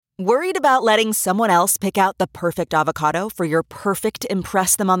Worried about letting someone else pick out the perfect avocado for your perfect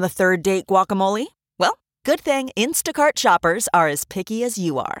impress them on the third date guacamole? Well, good thing Instacart shoppers are as picky as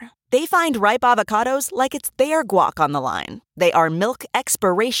you are. They find ripe avocados like it's their guac on the line. They are milk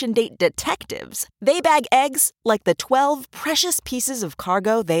expiration date detectives. They bag eggs like the 12 precious pieces of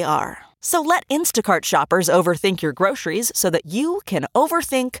cargo they are. So let Instacart shoppers overthink your groceries so that you can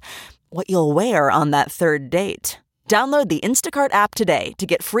overthink what you'll wear on that third date. Download the Instacart app today to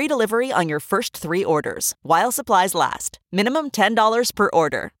get free delivery on your first 3 orders, while supplies last. Minimum $10 per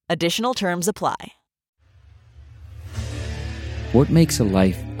order. Additional terms apply. What makes a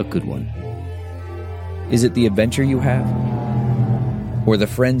life a good one? Is it the adventure you have? Or the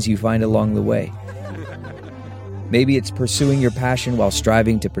friends you find along the way? Maybe it's pursuing your passion while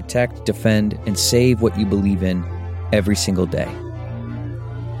striving to protect, defend, and save what you believe in every single day.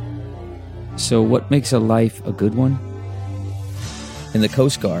 So what makes a life a good one? In the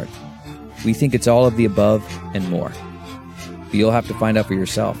Coast Guard, we think it's all of the above and more. But you'll have to find out for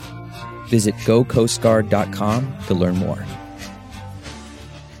yourself. Visit gocoastguard.com to learn more.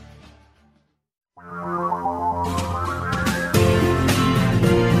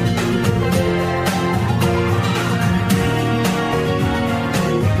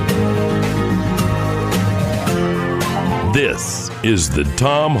 This is the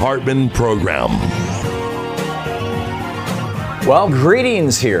Thom Hartmann Program. Well,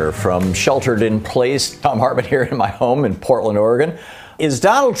 greetings here from sheltered in place. Thom Hartmann here in my home in Portland, Oregon. Is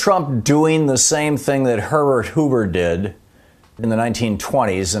Donald Trump doing the same thing that Herbert Hoover did in the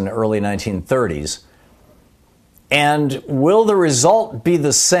 1920s and early 1930s? And will the result be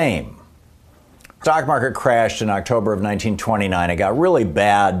the same? Stock market crashed in October of 1929. It got really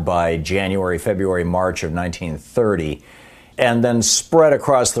bad by January, February, March of 1930, and then spread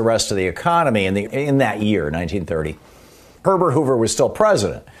across the rest of the economy in that year, 1930. Herbert Hoover was still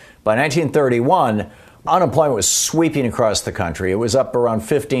president. By 1931, unemployment was sweeping across the country. It was up around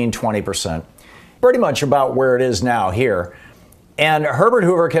 15-20%, pretty much about where it is now here. And Herbert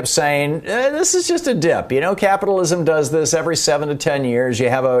Hoover kept saying, this is just a dip. You know, capitalism does this every 7 to 10 years. You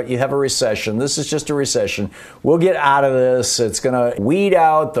have a recession. This is just a recession. We'll get out of this. It's going to weed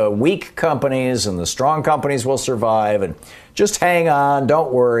out the weak companies and the strong companies will survive. And just hang on.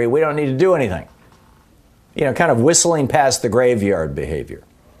 Don't worry. We don't need to do anything. You know, kind of whistling past the graveyard behavior.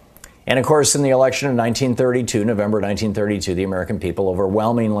 And of course, in the election of 1932, November 1932, the American people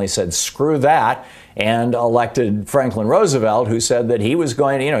overwhelmingly said, screw that, and elected Franklin Roosevelt, who said that he was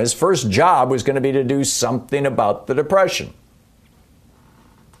going to, his first job was going to be to do something about the Depression.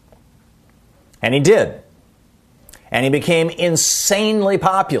 And he did. And he became insanely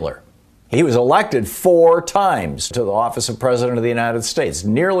popular. He was elected 4 times to the office of President of the United States,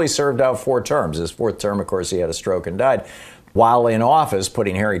 nearly served out 4 terms. His 4th term, of course, he had a stroke and died while in office,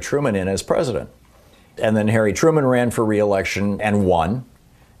 putting Harry Truman in as president. And then Harry Truman ran for re-election and won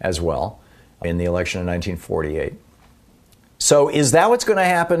as well in the election in 1948. So is that what's going to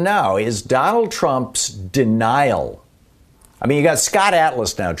happen now? Is Donald Trump's denial? I mean, you got Scott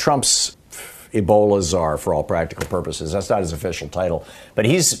Atlas now, Trump's Ebola czar for all practical purposes. That's not his official title. But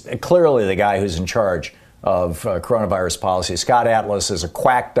he's clearly the guy who's in charge of coronavirus policy. Scott Atlas is a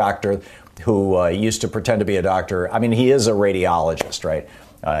quack doctor who used to pretend to be a doctor. I mean, he is a radiologist, right?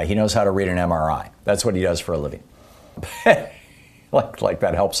 He knows how to read an MRI. That's what he does for a living. like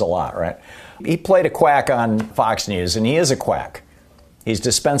that helps a lot, right? He played a quack on Fox News, and he is a quack. He's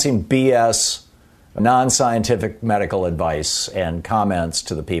dispensing BS, non-scientific medical advice and comments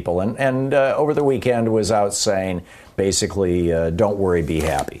to the people. And over the weekend was out saying, basically, don't worry, be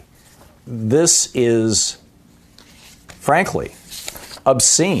happy. This is, frankly,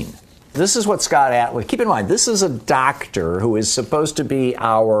 obscene. This is what Scott Atlas, keep in mind, this is a doctor who is supposed to be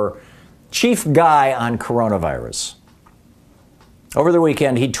our chief guy on coronavirus. Over the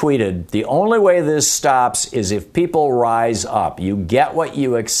weekend, he tweeted, the only way this stops is if people rise up. You get what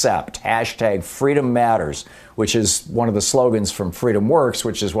you accept. Hashtag Freedom Matters, which is one of the slogans from Freedom Works,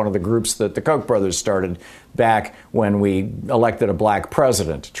 which is one of the groups that the Koch brothers started back when we elected a black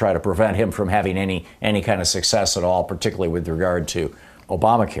president to try to prevent him from having any kind of success at all, particularly with regard to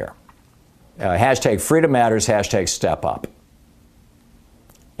Obamacare. Hashtag Freedom Matters, hashtag Step Up.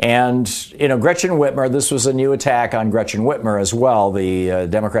 And, Gretchen Whitmer, this was a new attack on Gretchen Whitmer as well, the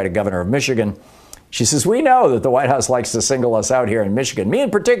Democratic governor of Michigan. She says, we know that the White House likes to single us out here in Michigan, me in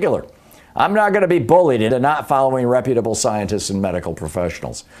particular. I'm not going to be bullied into not following reputable scientists and medical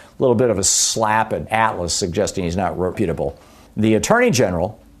professionals. A little bit of a slap at Atlas suggesting he's not reputable. The Attorney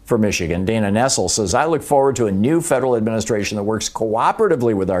General for Michigan, Dana Nessel, says, I look forward to a new federal administration that works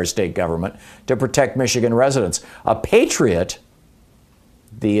cooperatively with our state government to protect Michigan residents. A patriot,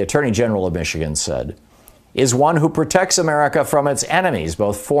 the Attorney General of Michigan said, is one who protects America from its enemies,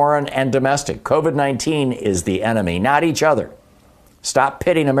 both foreign and domestic. COVID-19 is the enemy, not each other. Stop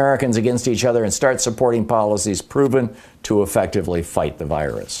pitting Americans against each other and start supporting policies proven to effectively fight the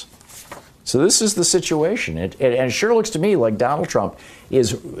virus. So this is the situation. It sure looks to me like Donald Trump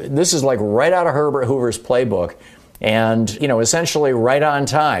this is like right out of Herbert Hoover's playbook and, essentially right on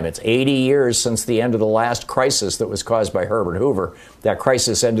time. It's 80 years since the end of the last crisis that was caused by Herbert Hoover. That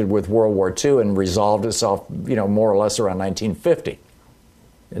crisis ended with World War II and resolved itself, more or less around 1950.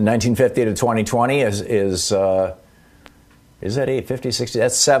 In 1950 to 2020 is that 50, 60?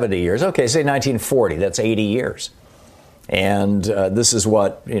 That's 70 years. Okay, say 1940. That's 80 years. And this is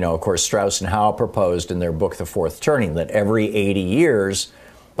what, of course, Strauss and Howe proposed in their book, The Fourth Turning, that every 80 years,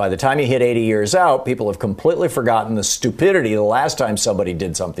 by the time you hit 80 years out, people have completely forgotten the stupidity the last time somebody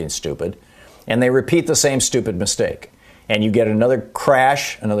did something stupid, and they repeat the same stupid mistake. And you get another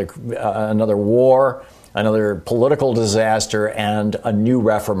crash, another war, another political disaster, and a new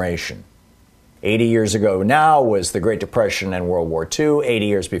reformation. 80 years ago now was the Great Depression and World War II. 80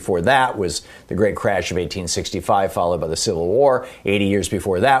 years before that was the great crash of 1865, followed by the Civil War. 80 years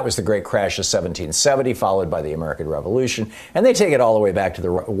before that was the great crash of 1770, followed by the American Revolution. And they take it all the way back to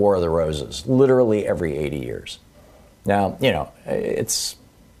the War of the Roses, literally every 80 years. Now, it's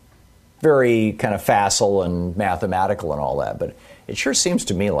very kind of facile and mathematical and all that, but it sure seems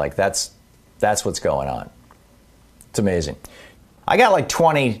to me like that's what's going on. It's amazing. I got like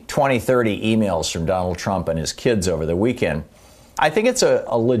 20, 30 emails from Donald Trump and his kids over the weekend. I think it's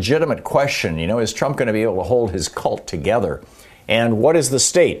a legitimate question. Is Trump going to be able to hold his cult together? And what is the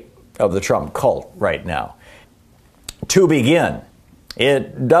state of the Trump cult right now? To begin,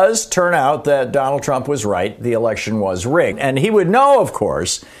 it does turn out that Donald Trump was right. The election was rigged. And he would know, of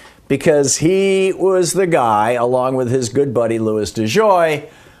course, because he was the guy, along with his good buddy Louis DeJoy,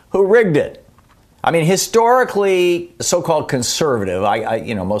 who rigged it. I mean, historically, so-called conservative,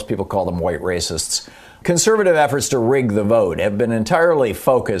 most people call them white racists, conservative efforts to rig the vote have been entirely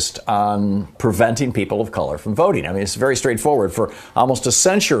focused on preventing people of color from voting. I mean, it's very straightforward. For almost a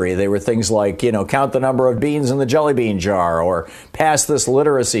century, they were things like, count the number of beans in the jelly bean jar, or pass this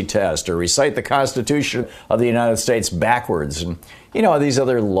literacy test, or recite the Constitution of the United States backwards, and, these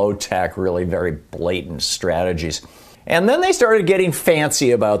other low-tech, really very blatant strategies. And then they started getting fancy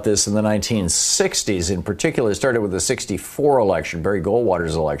about this in the 1960s. In particular, it started with the 64 election, Barry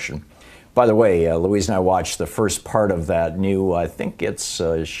Goldwater's election. By the way, Louise and I watched the first part of that new, I think it's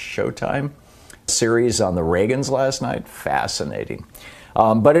Showtime series on the Reagans last night. Fascinating.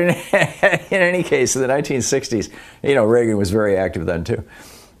 But in any case, in the 1960s, Reagan was very active then too.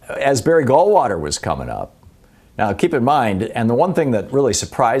 As Barry Goldwater was coming up, now, keep in mind, and the one thing that really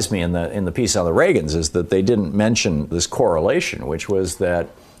surprised me in the piece on the Reagans is that they didn't mention this correlation, which was that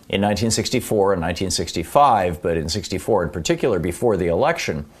in 1964 and 1965, but in 64 in particular, before the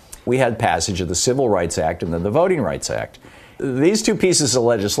election, we had passage of the Civil Rights Act and then the Voting Rights Act. These two pieces of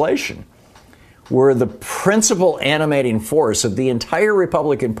legislation were the principal animating force of the entire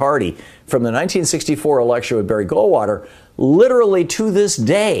Republican Party from the 1964 election with Barry Goldwater, literally to this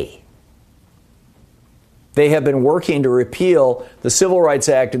day. They have been working to repeal the Civil Rights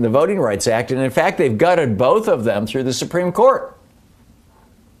Act and the Voting Rights Act, and in fact, they've gutted both of them through the Supreme Court.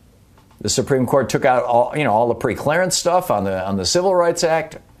 The Supreme Court took out all the pre-clearance stuff on the Civil Rights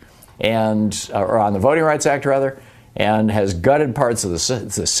Act, or on the Voting Rights Act rather, and has gutted parts of the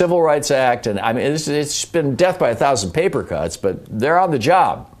Civil Rights Act. And I mean, it's been death by a thousand paper cuts, but they're on the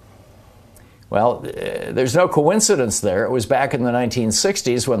job. Well, there's no coincidence there. It was back in the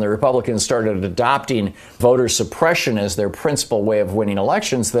 1960s when the Republicans started adopting voter suppression as their principal way of winning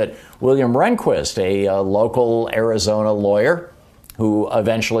elections that William Rehnquist, a local Arizona lawyer who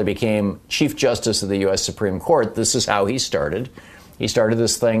eventually became Chief Justice of the U.S. Supreme Court, this is how he started. He started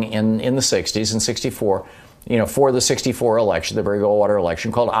this thing in the 60s, in 64, for the 64 election, the Barry Goldwater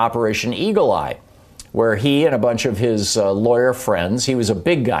election, called Operation Eagle Eye, where he and a bunch of his lawyer friends, he was a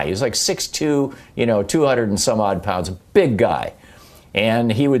big guy. He was like 6'2", 200 and some odd pounds, a big guy.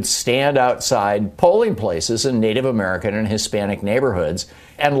 And he would stand outside polling places in Native American and Hispanic neighborhoods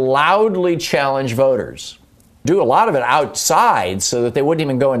and loudly challenge voters. Do a lot of it outside so that they wouldn't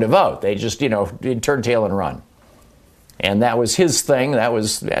even go in to vote. They just, turn tail and run. And that was his thing. That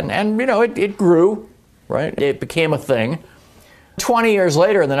was, it grew, right? It became a thing. 20 years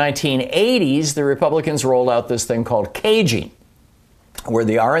later, in the 1980s, the Republicans rolled out this thing called caging, where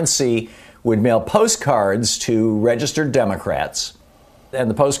the RNC would mail postcards to registered Democrats And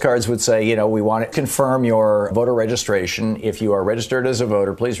the postcards would say, we want to confirm your voter registration. If you are registered as a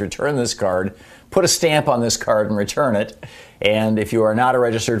voter, please return this card, put a stamp on this card and return it. And if you are not a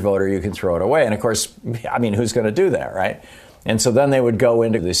registered voter, you can throw it away. And of course, who's going to do that, right? And so then they would go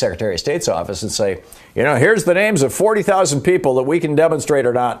into the Secretary of State's office and say, here's the names of 40,000 people that we can demonstrate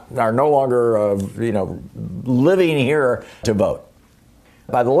are no longer, living here to vote.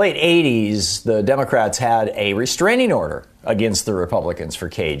 By the late 80s, the Democrats had a restraining order against the Republicans for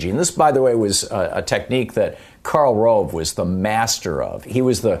caging. This, by the way, was a technique that Karl Rove was the master of. He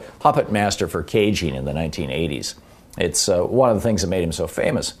was the puppet master for caging in the 1980s. It's one of the things that made him so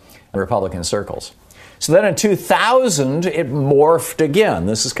famous in Republican circles. So then in 2000, it morphed again.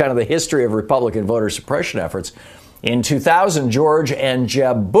 This is kind of the history of Republican voter suppression efforts. In 2000, George and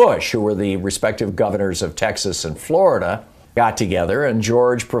Jeb Bush, who were the respective governors of Texas and Florida, got together, and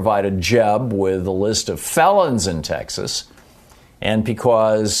George provided Jeb with a list of felons in Texas. And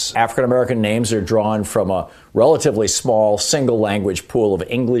because African-American names are drawn from a relatively small single-language pool of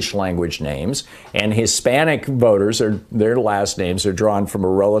English language names, and Hispanic voters, their last names are drawn from a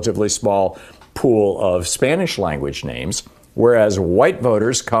relatively small pool of Spanish language names, whereas white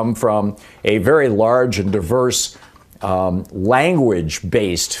voters come from a very large and diverse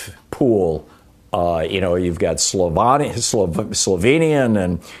language-based pool. You've got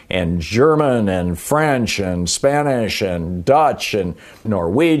Slovenian and German and French and Spanish and Dutch and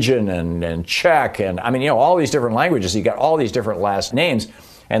Norwegian and Czech and all these different languages. You got all these different last names,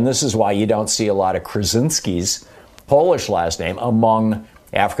 and this is why you don't see a lot of Krasinski's Polish last name among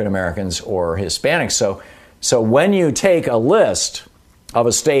African Americans or Hispanics. So when you take a list of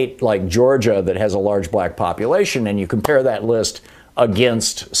a state like Georgia that has a large black population and you compare that list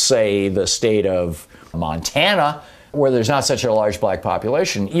against, say, the state of Montana, where there's not such a large black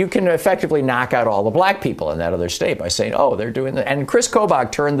population, you can effectively knock out all the black people in that other state by saying, oh, they're doing that. And Chris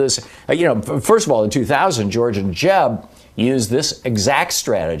Kobach turned this, first of all, in 2000, George and Jeb used this exact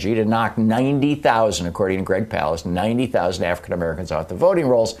strategy to knock 90,000, according to Greg Palast, 90,000 African Americans off the voting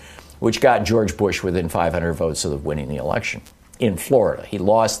rolls, which got George Bush within 500 votes of winning the election. In Florida, he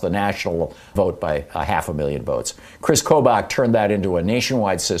lost the national vote by 500,000 votes. Chris Kobach turned that into a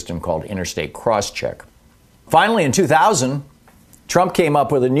nationwide system called interstate crosscheck. Finally, in 2000, Trump came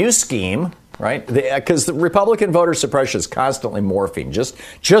up with a new scheme, right? Because the Republican voter suppression is constantly morphing.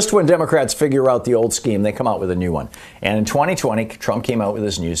 Just when Democrats figure out the old scheme, they come out with a new one. And in 2020, Trump came out with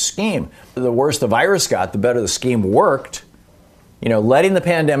this new scheme. The worse the virus got, the better the scheme worked. Letting the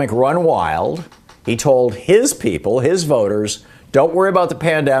pandemic run wild. He told his people, his voters, don't worry about the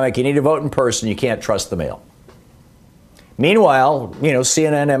pandemic. You need to vote in person. You can't trust the mail. Meanwhile,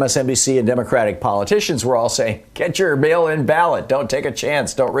 CNN, MSNBC, and Democratic politicians were all saying, get your mail-in ballot. Don't take a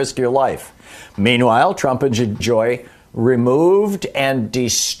chance. Don't risk your life. Meanwhile, Trump and Joy removed and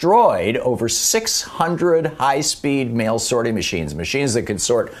destroyed over 600 high-speed mail sorting machines that could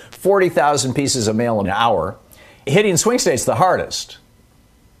sort 40,000 pieces of mail in an hour, hitting swing states the hardest,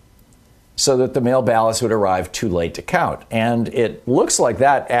 so that the mail ballots would arrive too late to count. And it looks like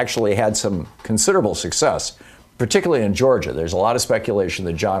that actually had some considerable success, particularly in Georgia. There's a lot of speculation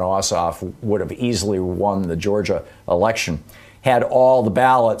that John Ossoff would have easily won the Georgia election had all the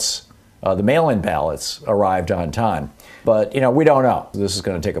ballots, the mail-in ballots, arrived on time. But, we don't know. This is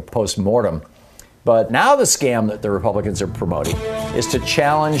going to take a post-mortem. But now the scam that the Republicans are promoting is to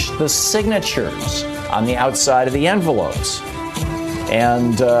challenge the signatures on the outside of the envelopes.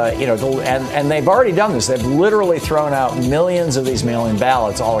 And, and they've already done this. They've literally thrown out millions of these mail-in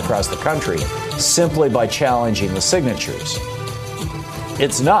ballots all across the country simply by challenging the signatures.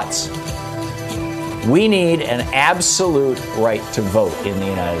 It's nuts. We need an absolute right to vote in the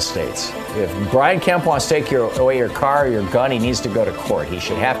United States. If Brian Kemp wants to take away your car or your gun, he needs to go to court. He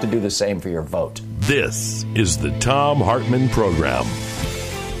should have to do the same for your vote. This is the Thom Hartmann Program.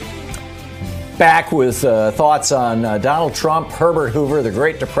 Back with thoughts on Donald Trump, Herbert Hoover, the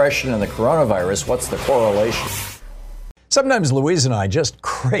Great Depression, and the coronavirus. What's the correlation? Sometimes Louise and I just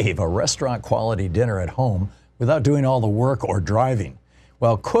crave a restaurant-quality dinner at home without doing all the work or driving.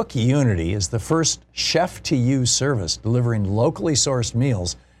 Well, Cook Unity is the first chef-to-you service delivering locally sourced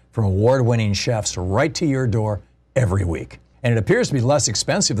meals from award-winning chefs right to your door every week. And it appears to be less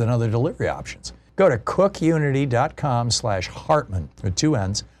expensive than other delivery options. Go to cookunity.com/Hartman with 2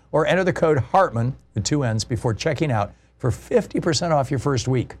 N's, or enter the code Hartman with 2 N's before checking out for 50% off your first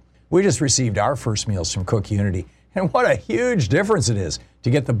week. We just received our first meals from Cook Unity, and what a huge difference it is to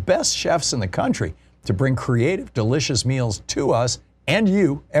get the best chefs in the country to bring creative, delicious meals to us and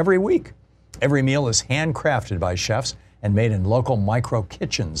you every week. Every meal is handcrafted by chefs and made in local micro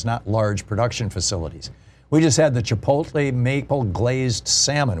kitchens, not large production facilities. We just had the Chipotle maple glazed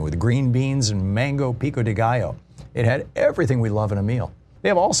salmon with green beans and mango pico de gallo. It had everything we love in a meal. They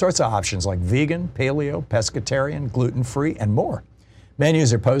have all sorts of options like vegan, paleo, pescatarian, gluten-free, and more.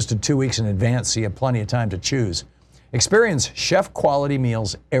 Menus are posted 2 weeks in advance, so you have plenty of time to choose. Experience chef-quality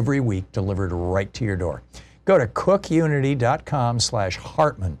meals every week delivered right to your door. Go to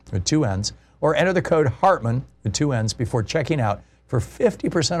cookunity.com/Hartman with 2 N's or enter the code Hartman with 2 N's before checking out for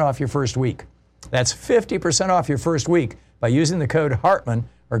 50% off your first week. That's 50% off your first week by using the code Hartman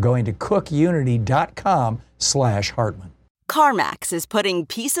or going to cookunity.com/Hartman. CarMax is putting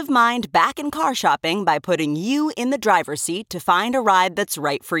peace of mind back in car shopping by putting you in the driver's seat to find a ride that's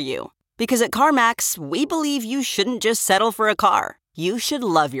right for you. Because at CarMax, we believe you shouldn't just settle for a car. You should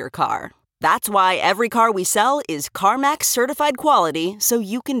love your car. That's why every car we sell is CarMax certified quality, so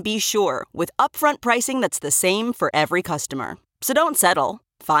you can be sure with upfront pricing that's the same for every customer. So don't settle.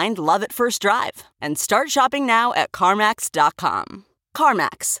 Find love at first drive and start shopping now at CarMax.com.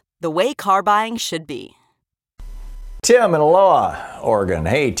 CarMax, the way car buying should be. Tim in Aloha, Oregon.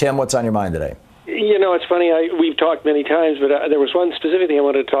 Hey, Tim, what's on your mind today? You know, it's funny. We've talked many times, but there was one specific thing I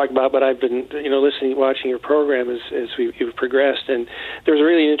wanted to talk about. But I've been, listening, watching your program as you've progressed, and there was a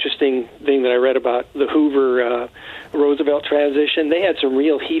really interesting thing that I read about the Hoover Roosevelt transition. They had some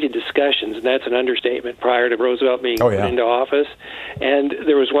real heated discussions, and that's an understatement. Prior to Roosevelt being put into office, and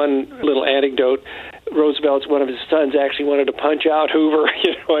there was one little anecdote. Roosevelt's one of his sons actually wanted to punch out Hoover.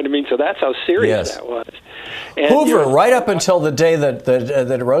 You know what I mean? So that's how serious that was. And, Hoover, right up until the day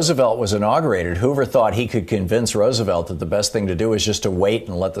that Roosevelt was inaugurated, Hoover thought he could convince Roosevelt that the best thing to do is just to wait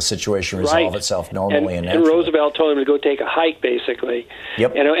and let the situation resolve itself normally and naturally. And Roosevelt told him to go take a hike, basically.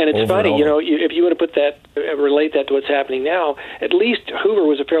 Yep. And it's funny, if you want to put that, relate that to what's happening now, at least Hoover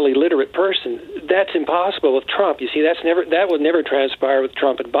was a fairly literate person. That's impossible with Trump. You see, that would never transpire with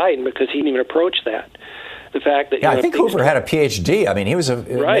Trump and Biden because he didn't even approach that. The fact that I think Hoover had a PhD. I mean, he was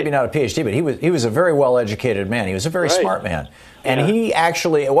maybe not a PhD, but he was a very well-educated man. He was a very smart man. And he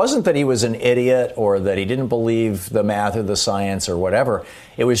actually, it wasn't that he was an idiot or that he didn't believe the math or the science or whatever.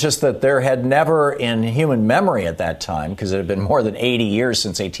 It was just that there had never in human memory at that time, because it had been more than 80 years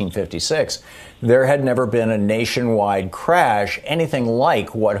since 1856, there had never been a nationwide crash, anything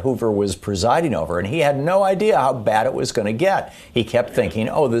like what Hoover was presiding over. And he had no idea how bad it was going to get. He kept thinking,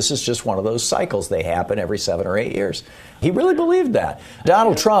 this is just one of those cycles. They happen every 7 or 8 years. He really believed that.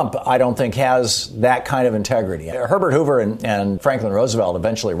 Donald Trump, I don't think, has that kind of integrity. Herbert Hoover and Franklin Roosevelt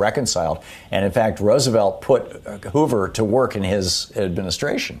eventually reconciled. And in fact, Roosevelt put Hoover to work in his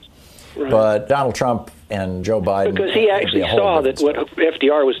administration. Right. But Donald Trump and Joe Biden... Because he actually saw that what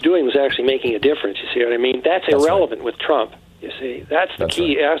FDR was doing was actually making a difference, you see what I mean? That's irrelevant with Trump, you see. That's the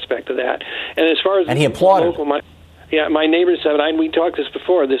key aspect of that. And as far as... And he applauded. My neighbors said, we talked this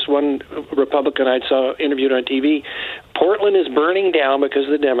before, this one Republican I saw interviewed on TV, Portland is burning down because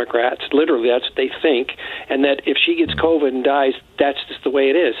of the Democrats. Literally, that's what they think. And that if she gets COVID and dies, that's just the way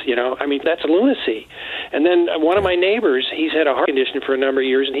it is. That's lunacy. And then one of my neighbors, he's had a heart condition for a number of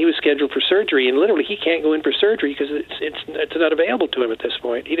years, and he was scheduled for surgery. And literally, he can't go in for surgery because it's not available to him at this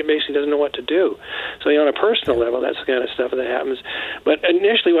point. He basically doesn't know what to do. So on a personal level, that's the kind of stuff that happens. But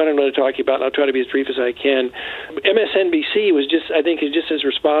initially, what I'm going to talk about, and I'll try to be as brief as I can, MSNBC was just as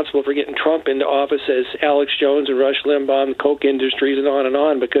responsible for getting Trump into office as Alex Jones and Rush Limbaugh and the Koch industries and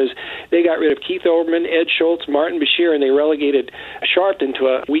on, because they got rid of Keith Olbermann, Ed Schultz, Martin Bashir, and they relegated Sharpton to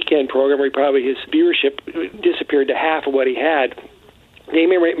a weekend program where probably his viewership disappeared to half of what he had. They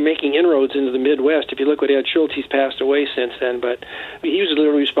may be making inroads into the Midwest. If you look at Ed Schultz, he's passed away since then, but he was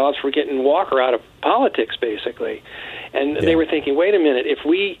literally responsible for getting Walker out of politics, basically. And they were thinking, wait a minute, if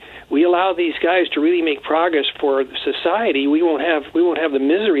we allow these guys to really make progress for society, we won't have the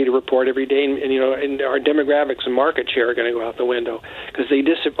misery to report every day, and our demographics and market share are going to go out the window because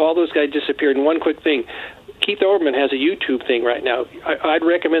all those guys disappeared. And one quick thing. Keith Olbermann has a YouTube thing right now. I'd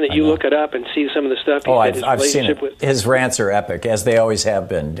recommend that you look it up and see some of the stuff he said. I've seen it. His rants are epic, as they always have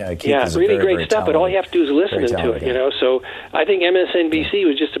been. Keith is really very, great very stuff, but all you have to do is listen to it, So I think MSNBC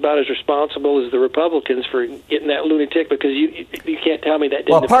was just about as responsible as the Republicans for getting that lunatic, because you can't tell me that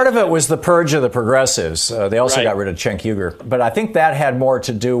didn't... Well, part of it was the purge of the progressives. They also got rid of Cenk Uygur. But I think that had more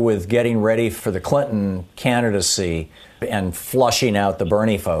to do with getting ready for the Clinton candidacy and flushing out the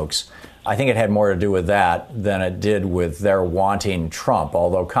Bernie folks. I think it had more to do with that than it did with their wanting Trump,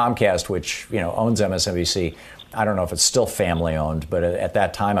 although Comcast, which owns MSNBC, I don't know if it's still family-owned, but at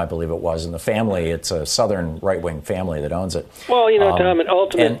that time I believe it was. And the family, it's a southern right-wing family that owns it. Well, Tom, and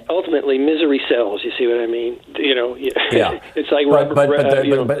ultimately misery sells, you see what I mean? It's like...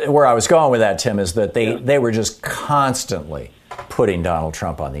 But where I was going with that, Tim, is that they were just constantly putting Donald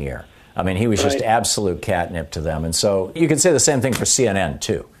Trump on the air. I mean, he was just absolute catnip to them. And so you could say the same thing for CNN,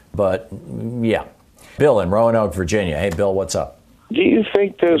 too. But, yeah. Bill in Roanoke, Virginia. Hey, Bill, what's up? Do you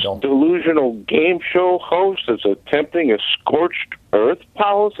think this delusional game show host is attempting a scorched earth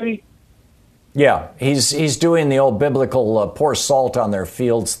policy? Yeah, he's doing the old biblical pour salt on their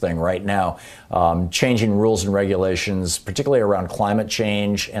fields thing right now, changing rules and regulations, particularly around climate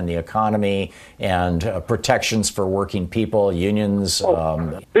change and the economy and protections for working people, unions.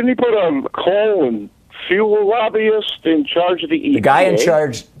 Didn't he put coal and fuel lobbyist in charge of the EPA? The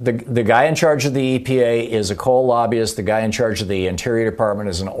guy in charge of the EPA is a coal lobbyist. The guy in charge of the Interior Department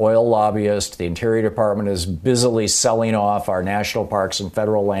is an oil lobbyist. The Interior Department is busily selling off our national parks and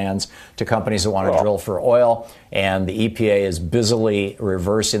federal lands to companies that want to drill for oil. And the EPA is busily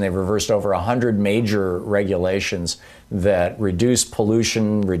reversing. They've reversed over 100 major regulations that reduce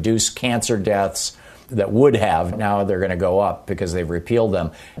pollution, reduce cancer deaths, that would have. Now they're going to go up because they've repealed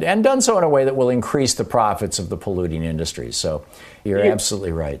them and done so in a way that will increase the profits of the polluting industries. So you're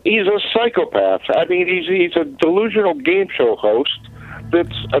absolutely right. He's a psychopath. I mean, he's a delusional game show host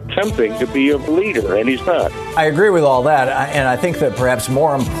that's attempting to be a leader, and he's not. I agree with all that, and I think that perhaps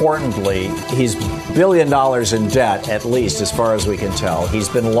more importantly, he's $1 billion in debt, at least as far as we can tell. He's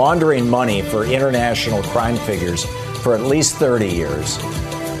been laundering money for international crime figures for at least 30 years.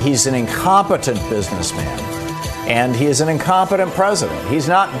 He's an incompetent businessman, and he is an incompetent president. He's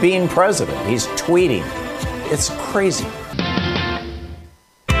not being president. He's tweeting. It's crazy.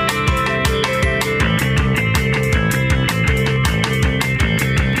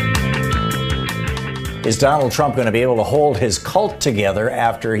 Is Donald Trump going to be able to hold his cult together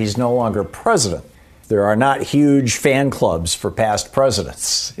after he's no longer president? There are not huge fan clubs for past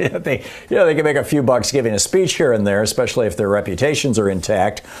presidents. They can make a few bucks giving a speech here and there, especially if their reputations are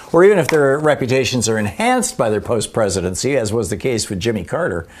intact, or even if their reputations are enhanced by their post-presidency, as was the case with Jimmy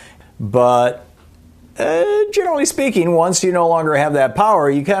Carter. But generally speaking, once you no longer have that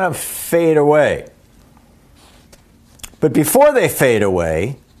power, you kind of fade away. But before they fade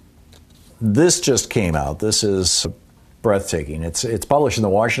away, this just came out. This is breathtaking. It's published in the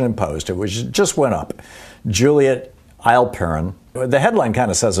Washington Post. It just went up. Juliet Eilperin. The headline kind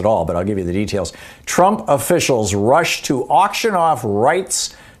of says it all, but I'll give you the details. Trump officials rush to auction off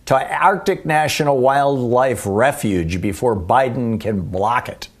rights to Arctic National Wildlife Refuge before Biden can block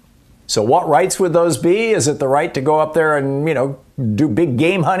it. So what rights would those be? Is it the right to go up there and, do big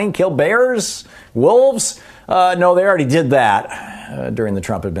game hunting, kill bears, wolves? No, they already did that during the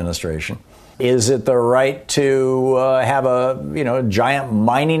Trump administration. Is it the right to have a giant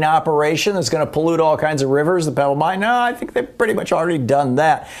mining operation that's going to pollute all kinds of rivers, the Pebble Mine? No, I think they've pretty much already done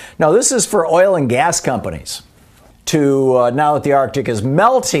that. No, this is for oil and gas companies. Now that the Arctic is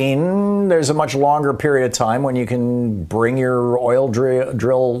melting, there's a much longer period of time when you can bring your oil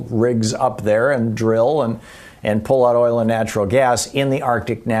drill rigs up there and drill and pull out oil and natural gas in the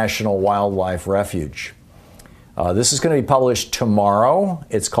Arctic National Wildlife Refuge. This is going to be published tomorrow.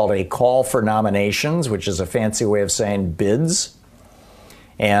 It's called a call for nominations, which is a fancy way of saying bids.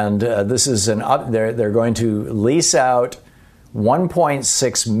 And this is they're going to lease out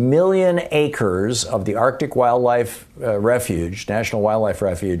 1.6 million acres of the Arctic Wildlife Refuge, National Wildlife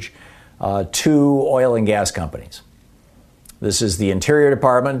Refuge, to oil and gas companies. This is the Interior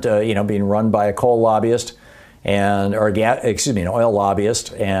Department, being run by a coal lobbyist an oil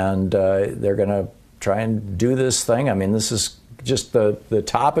lobbyist, and they're going to try and do this thing. I mean, this is just the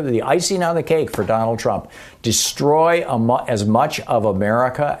top of the icing on the cake for Donald Trump. Destroy as much of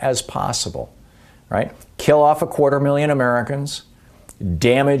America as possible, right? Kill off 250,000 Americans,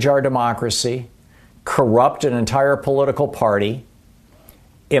 damage our democracy, corrupt an entire political party,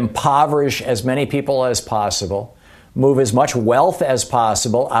 impoverish as many people as possible, move as much wealth as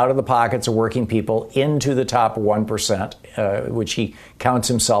possible out of the pockets of working people into the top 1%, which he counts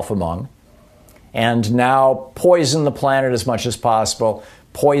himself among, and now poison the planet as much as possible,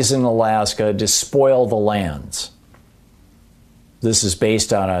 poison Alaska, despoil the lands. This is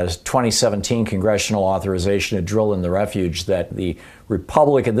based on a 2017 congressional authorization to drill in the refuge that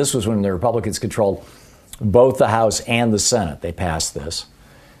this was when the Republicans controlled both the House and the Senate. They passed this.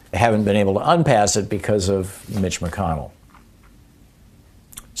 They haven't been able to unpass it because of Mitch McConnell.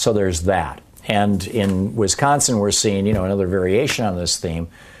 So there's that. And in Wisconsin, we're seeing, another variation on this theme.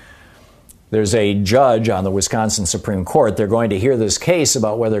 There's a judge on the Wisconsin Supreme Court. They're going to hear this case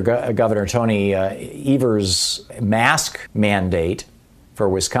about whether Governor Tony Evers' mask mandate for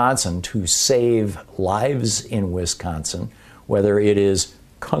Wisconsin to save lives in Wisconsin, whether it is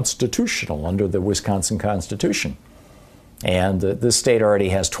constitutional under the Wisconsin Constitution. And this state already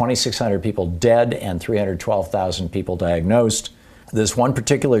has 2,600 people dead and 312,000 people diagnosed. this one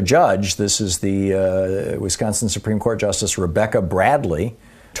particular judge, this is the Wisconsin Supreme Court Justice Rebecca Bradley,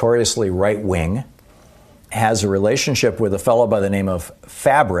 notoriously right-wing, has a relationship with a fellow by the name of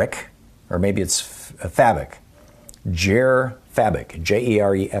Fabric, or maybe it's Fabic, Jer Fabic,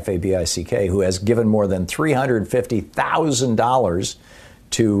 Jerefabick, who has given more than $350,000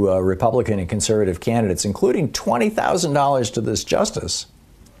 to Republican and conservative candidates, including $20,000 to this justice.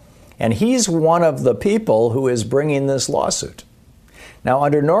 And he's one of the people who is bringing this lawsuit. Now,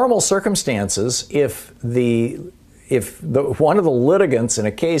 under normal circumstances, if one of the litigants in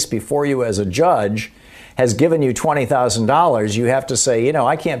a case before you as a judge has given you $20,000, you have to say,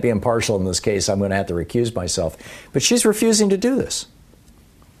 I can't be impartial in this case. I'm going to have to recuse myself. But she's refusing to do this,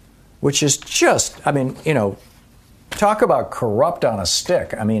 which is just, talk about corrupt on a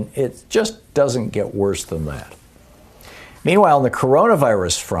stick. It just doesn't get worse than that. Meanwhile, on the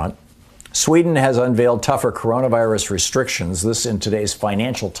coronavirus front, Sweden has unveiled tougher coronavirus restrictions. This in today's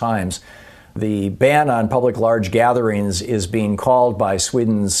Financial Times. The ban on public large gatherings is being called by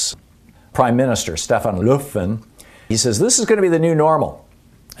Sweden's Prime Minister, Stefan Löfven. He says this is going to be the new normal.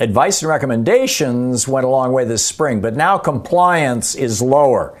 Advice and recommendations went a long way this spring, but now compliance is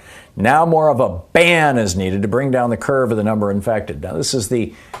lower. Now more of a ban is needed to bring down the curve of the number infected. Now, this is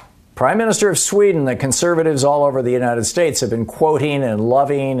the Prime Minister of Sweden that conservatives all over the United States have been quoting and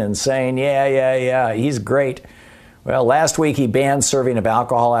loving and saying, yeah, he's great. Well, last week he banned serving of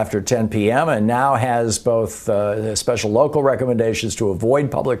alcohol after 10 p.m. and now has both special local recommendations to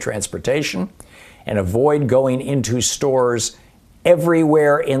avoid public transportation and avoid going into stores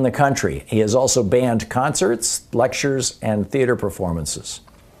everywhere in the country. He has also banned concerts, lectures, and theater performances.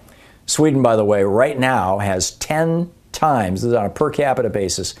 Sweden, by the way, right now has 10 times, this is on a per capita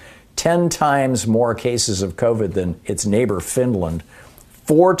basis, 10 times more cases of COVID than its neighbor Finland,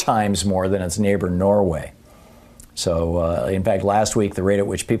 4 times more than its neighbor Norway. So, in fact, last week, the rate at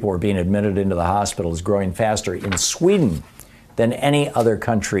which people were being admitted into the hospital is growing faster in Sweden than any other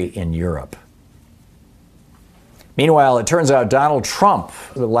country in Europe. Meanwhile, it turns out Donald Trump,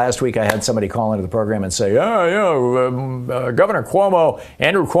 last week I had somebody call into the program and say, Governor Cuomo,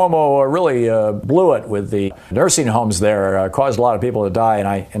 Andrew Cuomo really blew it with the nursing homes there, caused a lot of people to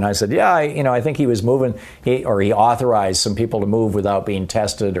die. And I said, I think he was moving, he authorized some people to move without being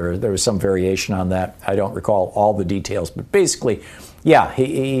tested, or there was some variation on that. I don't recall all the details, but basically,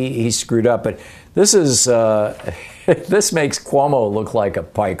 he screwed up. But this is, this makes Cuomo look like a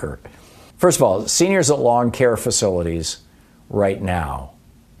piker. First of all, seniors at long care facilities right now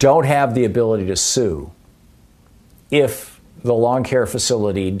don't have the ability to sue if the long care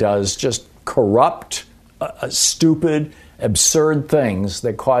facility does just corrupt, stupid, absurd things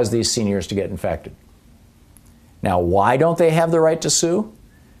that cause these seniors to get infected. Now, why don't they have the right to sue?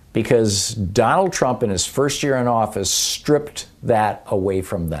 Because Donald Trump in his first year in office stripped that away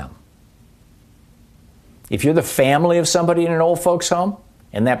from them. If you're the family of somebody in an old folks home,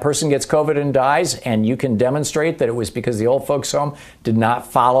 and that person gets COVID and dies, and you can demonstrate that it was because the old folks home did not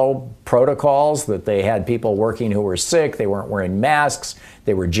follow protocols, that they had people working who were sick, they weren't wearing masks,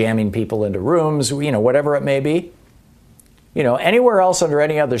 they were jamming people into rooms, whatever it may be. Anywhere else under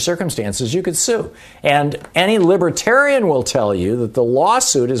any other circumstances, you could sue. And any libertarian will tell you that the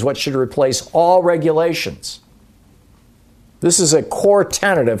lawsuit is what should replace all regulations. This is a core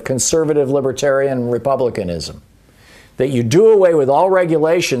tenet of conservative libertarian republicanism, that you do away with all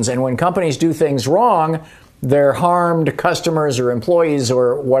regulations, and when companies do things wrong, their harmed customers or employees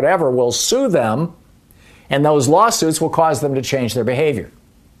or whatever will sue them, and those lawsuits will cause them to change their behavior.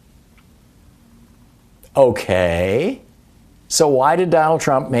 Okay, so why did Donald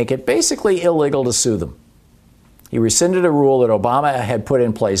Trump make it basically illegal to sue them? He rescinded a rule that Obama had put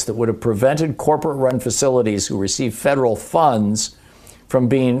in place that would have prevented corporate-run facilities who receive federal funds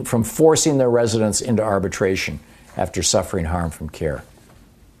from forcing their residents into arbitration after suffering harm from care.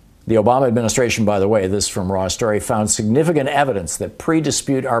 The Obama administration, by the way, this from Raw Story, found significant evidence that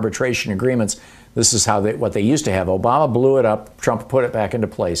pre-dispute arbitration agreements, this is what they used to have. Obama blew it up, Trump put it back into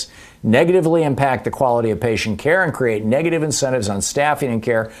place, negatively impact the quality of patient care and create negative incentives on staffing and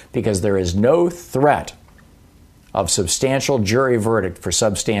care because there is no threat of substantial jury verdict for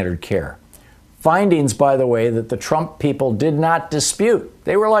substandard care. Findings, by the way, that the Trump people did not dispute.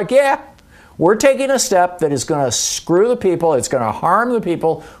 They were like, we're taking a step that is going to screw the people, it's going to harm the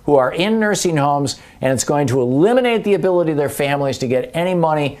people who are in nursing homes, and it's going to eliminate the ability of their families to get any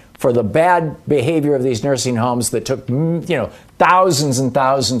money for the bad behavior of these nursing homes that took, thousands and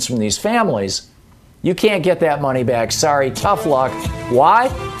thousands from these families. You can't get that money back. Sorry, tough luck. Why?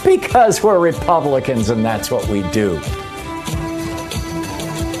 Because we're Republicans and that's what we do.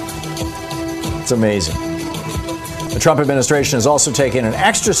 It's amazing. The Trump administration has also taken an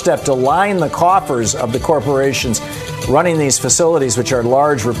extra step to line the coffers of the corporations running these facilities, which are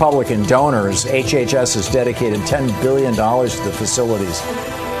large Republican donors. HHS has dedicated $10 billion to the facilities.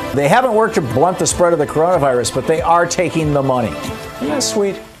 They haven't worked to blunt the spread of the coronavirus, but they are taking the money. Isn't that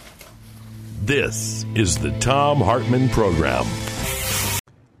sweet? This is the Thom Hartmann Program.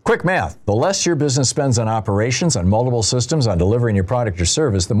 Quick math. The less your business spends on operations, on multiple systems, on delivering your product or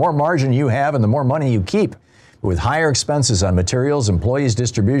service, the more margin you have and the more money you keep. With higher expenses on materials, employees,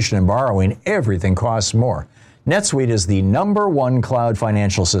 distribution, and borrowing, everything costs more. NetSuite is the #1 cloud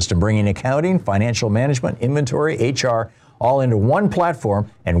financial system, bringing accounting, financial management, inventory, HR, all into one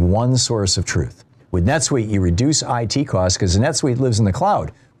platform and one source of truth. With NetSuite, you reduce IT costs because NetSuite lives in the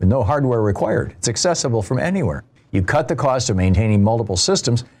cloud with no hardware required. It's accessible from anywhere. You cut the cost of maintaining multiple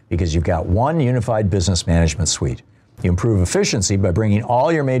systems because you've got one unified business management suite. You improve efficiency by bringing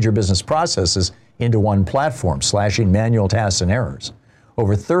all your major business processes into one platform, slashing manual tasks and errors.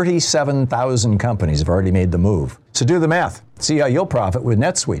 Over 37,000 companies have already made the move. So do the math. See how you'll profit with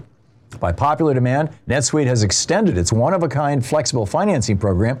NetSuite. By popular demand, NetSuite has extended its one-of-a-kind flexible financing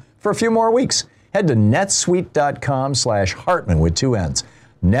program for a few more weeks. Head to netsuite.com/Hartmann with 2 N's.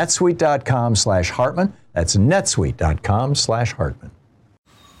 netsuite.com/Hartmann. That's netsuite.com/Hartmann.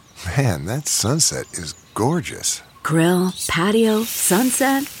 Man, that sunset is gorgeous. Grill, patio,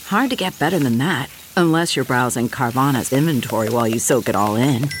 sunset. Hard to get better than that. Unless you're browsing Carvana's inventory while you soak it all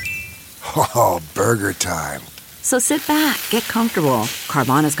in. Oh, burger time. So sit back, get comfortable.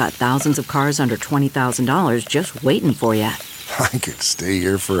 Carvana's got thousands of cars under $20,000 just waiting for you. I could stay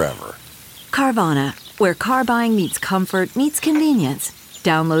here forever. Carvana, where car buying meets comfort, meets convenience.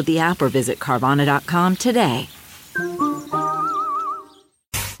 Download the app or visit Carvana.com today.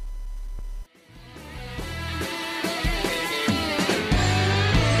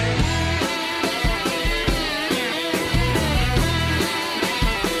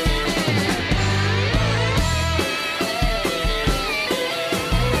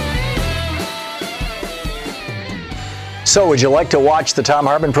 So would you like to watch the Thom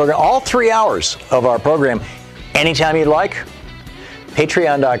Hartmann program, all 3 hours of our program, anytime you'd like?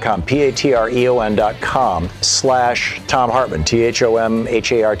 Patreon.com, patreon.com/Thom Hartmann,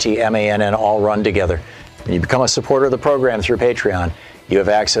 THOMHARTMANN, all run together. When you become a supporter of the program through Patreon, you have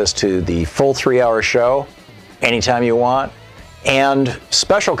access to the full 3-hour show anytime you want, and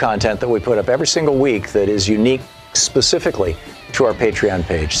special content that we put up every single week that is unique specifically to our Patreon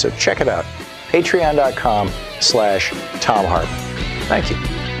page. So check it out. Patreon.com/Thom Hartmann. Thank you.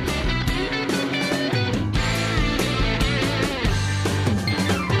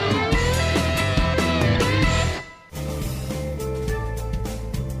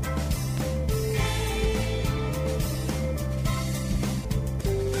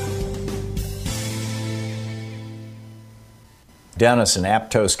 Dennis in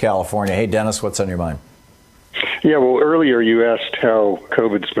Aptos, California. Hey, Dennis, what's on your mind? Yeah, well, earlier you asked how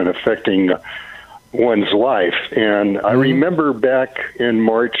COVID's been affecting one's life. And I remember back in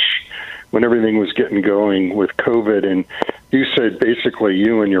March when everything was getting going with COVID, and you said basically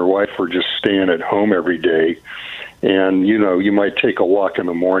you and your wife were just staying at home every day. And, you know, you might take a walk in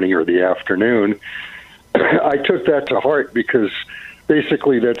the morning or the afternoon. I took that to heart because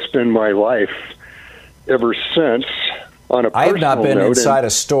basically that's been my life ever since. On a personal I have not been note, inside a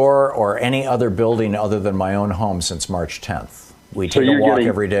store or any other building other than my own home since March 10th. We take a walk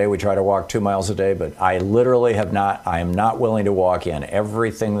every day. We try to walk 2 miles a day, but I literally have not. I am not willing to walk in.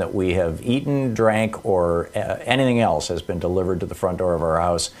 Everything that we have eaten, drank, or anything else has been delivered to the front door of our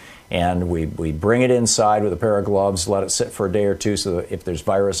house, and we bring it inside with a pair of gloves, let it sit for a day or two, so that if there's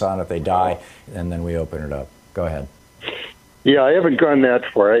virus on it, they die, and then we open it up. Go ahead. Yeah, I haven't gone that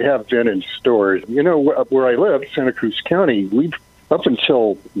far. I have been in stores. You know, where I live, Santa Cruz County, we've, up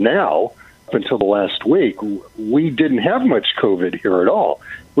until now, up until the last week, we didn't have much COVID here at all,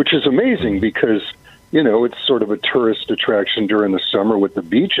 which is amazing because, you know, it's sort of a tourist attraction during the summer with the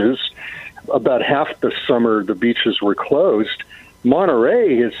beaches. About half the summer, the beaches were closed.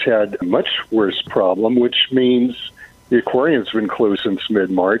 Monterey has had a much worse problem, which means the aquarium's been closed since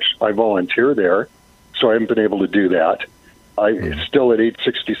mid-March. I volunteer there, so I haven't been able to do that. Still at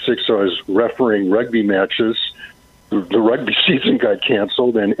 866, I was refereeing rugby matches. The rugby season got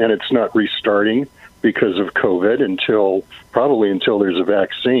canceled, and it's not restarting because of COVID probably until there's a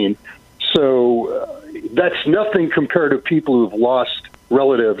vaccine. So that's nothing compared to people who've lost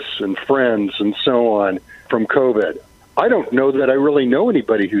relatives and friends and so on from COVID. I don't know that I really know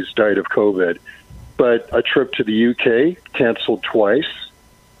anybody who's died of COVID, but a trip to the UK canceled twice.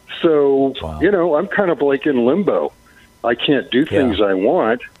 So, You know, I'm kind of like in limbo. I can't do things I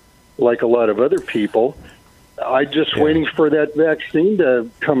want, like a lot of other people. I'm just waiting for that vaccine to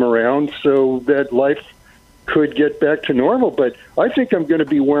come around so that life could get back to normal. But I think I'm going to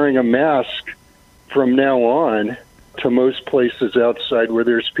be wearing a mask from now on to most places outside where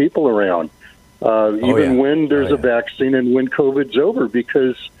there's people around, even when there's a vaccine and when COVID's over,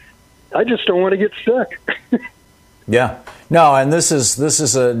 because I just don't want to get sick. Yeah. No, and this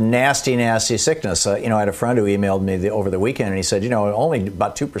is a nasty, nasty sickness. I had a friend who emailed me over the weekend, and he said, only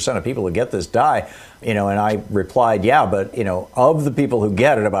about 2% of people who get this die. And I replied, yeah, but, of the people who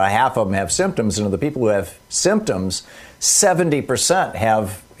get it, about half of them have symptoms. And of the people who have symptoms, 70%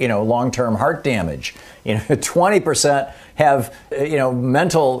 have, long-term heart damage. 20% have,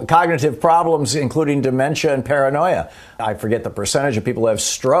 mental cognitive problems, including dementia and paranoia. I forget the percentage of people who have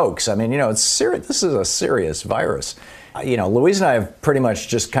strokes. I mean, it's serious. This is a serious virus. Louise and I have pretty much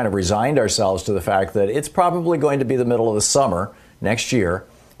just kind of resigned ourselves to the fact that it's probably going to be the middle of the summer next year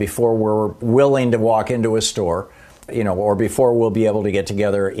before we're willing to walk into a store, or before we'll be able to get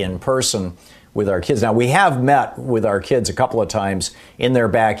together in person with our kids. Now, we have met with our kids a couple of times in their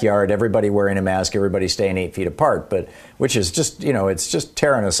backyard, everybody wearing a mask, everybody staying 8 feet apart, but which is just, it's just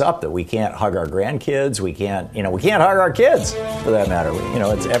tearing us up that we can't hug our grandkids. We can't hug our kids for that matter.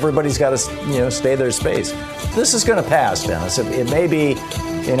 Everybody's got to, stay their space. This is going to pass, Dennis. It may be,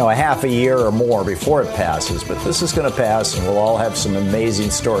 a half a year or more before it passes, but this is going to pass, and we'll all have some amazing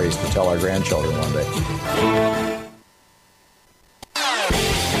stories to tell our grandchildren one day.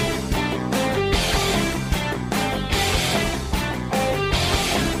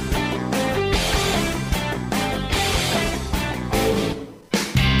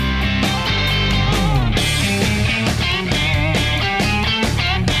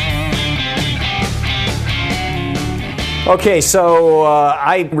 Okay, so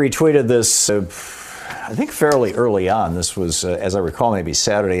I retweeted this, I think fairly early on. This was, as I recall, maybe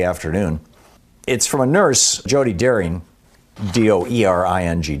Saturday afternoon. It's from a nurse, Jodi Doering,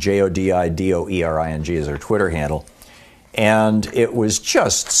 D-O-E-R-I-N-G, J-O-D-I-D-O-E-R-I-N-G is her Twitter handle. And it was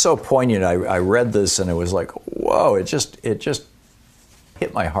just so poignant. I read this and it was like, whoa, it just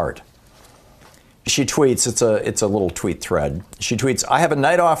hit my heart. She tweets, it's a little tweet thread. She tweets, I have a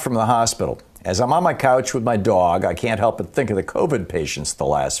night off from the hospital. As I'm on my couch with my dog, I can't help but think of the COVID patients the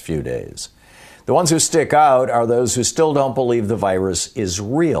last few days. The ones who stick out are those who still don't believe the virus is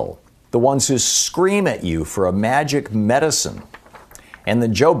real. The ones who scream at you for a magic medicine and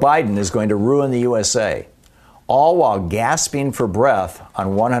that Joe Biden is going to ruin the USA, all while gasping for breath on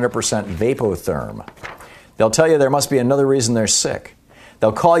 100% Vapotherm. They'll tell you there must be another reason they're sick.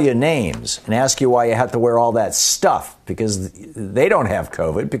 They'll call you names and ask you why you have to wear all that stuff because they don't have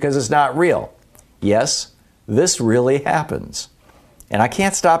COVID, because it's not real. Yes, this really happens. And I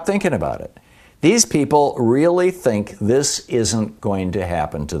can't stop thinking about it. These people really think this isn't going to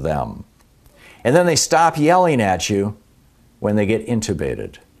happen to them. And then they stop yelling at you when they get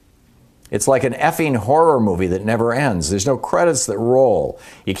intubated. It's like an effing horror movie that never ends. There's no credits that roll.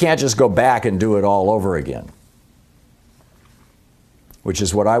 You can't just go back and do it all over again. Which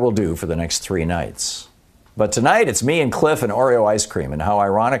is what I will do for the next 3 nights. But tonight, it's me and Cliff and Oreo ice cream, and how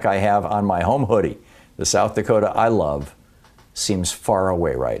ironic I have on my home hoodie. The South Dakota I love seems far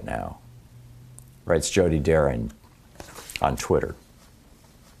away right now, writes Jodi Doering on Twitter.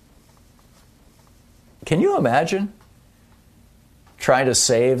 Can you imagine trying to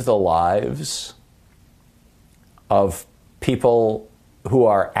save the lives of people who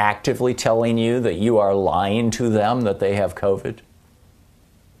are actively telling you that you are lying to them that they have COVID?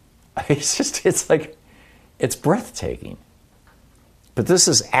 It's breathtaking. But this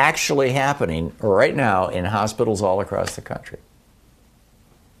is actually happening right now in hospitals all across the country.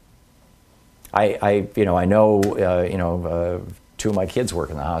 I know 2 of my kids work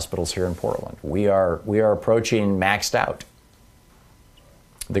in the hospitals here in Portland. We are approaching maxed out.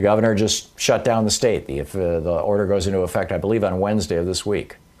 The governor just shut down the state. If the order goes into effect, I believe on Wednesday of this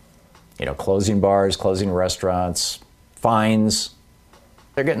week. Closing bars, closing restaurants, fines.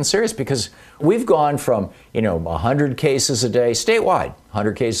 They're getting serious because we've gone from, 100 cases a day statewide,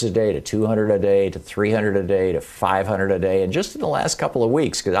 100 cases a day to 200 a day to 300 a day to 500 a day. And just in the last couple of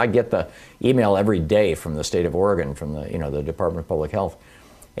weeks, because I get the email every day from the state of Oregon, from the Department of Public Health.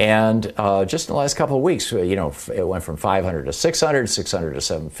 And just in the last couple of weeks, it went from 500 to 600, 600 to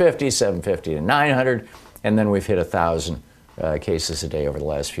 750, 750 to 900. And then we've hit 1,000 cases a day over the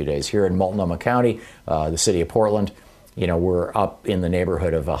last few days. Here in Multnomah County, the city of Portland, we're up in the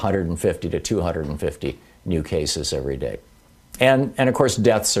neighborhood of 150 to 250 new cases every day. And of course,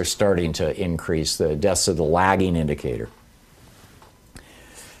 deaths are starting to increase. The deaths are the lagging indicator.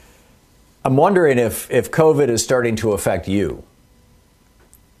 I'm wondering if COVID is starting to affect you.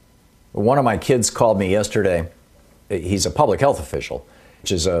 One of my kids called me yesterday. He's a public health official,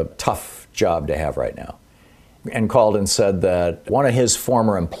 which is a tough job to have right now, and called and said that one of his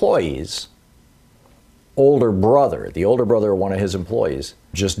former employees, the older brother of one of his employees,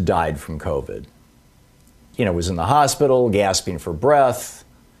 just died from COVID. Was in the hospital, gasping for breath.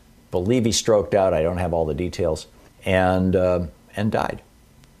 Believe he stroked out. I don't have all the details, and died.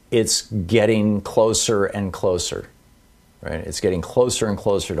 It's getting closer and closer, right? It's getting closer and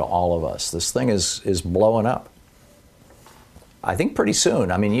closer to all of us. This thing is blowing up. I think pretty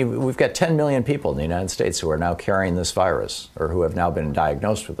soon. I mean, we've got 10 million people in the United States who are now carrying this virus, or who have now been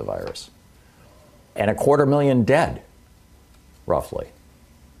diagnosed with the virus, and 250,000 dead, roughly.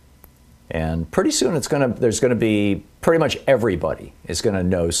 And pretty soon there's going to be pretty much everybody is going to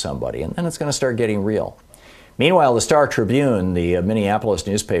know somebody, and then it's going to start getting real. Meanwhile, the Star Tribune, the Minneapolis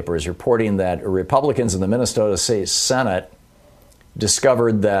newspaper, is reporting that Republicans in the Minnesota State Senate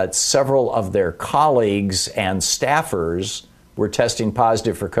discovered that several of their colleagues and staffers were testing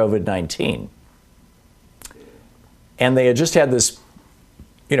positive for COVID-19. And they had just had this,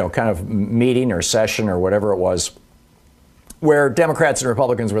 kind of meeting or session or whatever it was, where Democrats and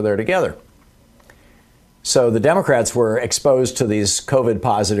Republicans were there together. So the Democrats were exposed to these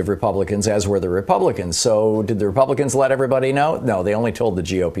COVID-positive Republicans, as were the Republicans. So did the Republicans let everybody know? No, they only told the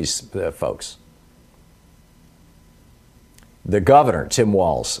GOP folks. The governor, Tim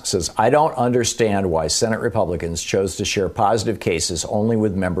Walz, says, "I don't understand why Senate Republicans chose to share positive cases only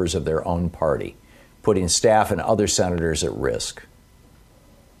with members of their own party, putting staff and other senators at risk."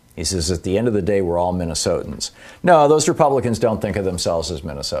 He says, at the end of the day, we're all Minnesotans. No, those Republicans don't think of themselves as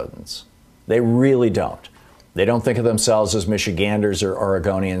Minnesotans. They really don't. They don't think of themselves as Michiganders or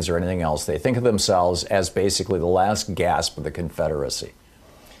Oregonians or anything else. They think of themselves as basically the last gasp of the Confederacy.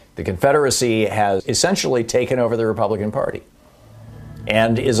 The Confederacy has essentially taken over the Republican Party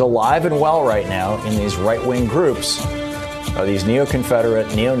and is alive and well right now in these right-wing groups, these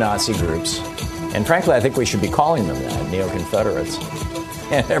neo-Confederate, neo-Nazi groups. And frankly, I think we should be calling them that, neo-Confederates.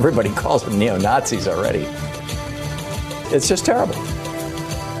 And everybody calls them neo-Nazis already. It's just terrible.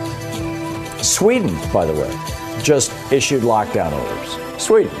 Sweden, by the way, just issued lockdown orders.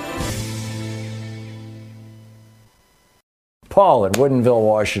 Sweden. Paul in Woodinville,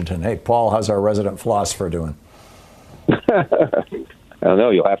 Washington. Hey, Paul, how's our resident philosopher doing? I don't know.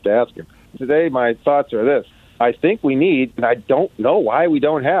 You'll have to ask him. Today, my thoughts are this. I think we need, and I don't know why we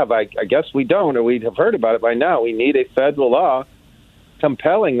don't have, I guess we don't, or we'd have heard about it by now, we need a federal law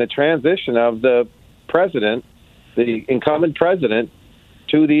compelling the transition of the president, the incumbent president,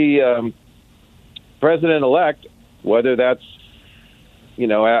 to the president-elect, whether that's,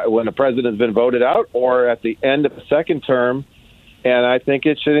 when a president's been voted out or at the end of the second term. And I think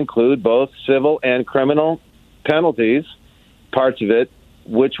it should include both civil and criminal penalties, parts of it,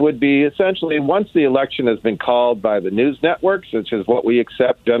 which would be essentially once the election has been called by the news networks, which is what we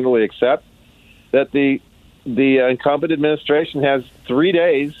generally accept, that the incumbent administration has 3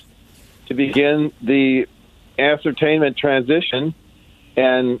 days to begin the ascertainment transition.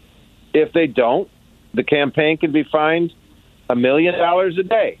 And if they don't, the campaign can be fined $1 million a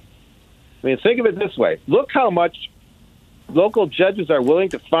day. I mean, think of it this way. Look how much local judges are willing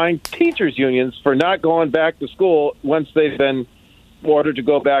to fine teachers' unions for not going back to school once they've been ordered to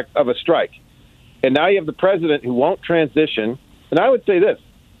go back of a strike. And now you have the president who won't transition. And I would say this.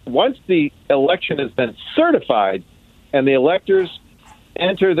 Once the election has been certified and the electors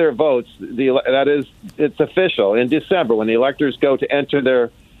enter their votes, that is, it's official in December when the electors go to enter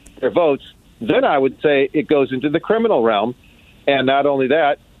their votes, then I would say it goes into the criminal realm. And not only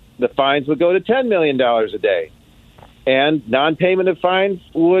that, the fines would go to $10 million a day. And non-payment of fines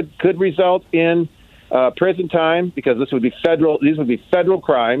could result in prison time, because these would be federal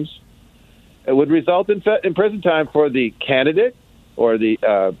crimes. It would result in prison time for the candidate or the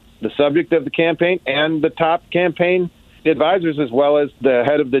subject of the campaign and the top campaign advisors, as well as the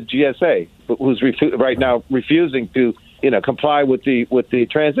head of the GSA, who's right now refusing to comply with the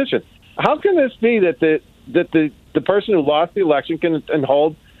transition. How can this be that the person who lost the election can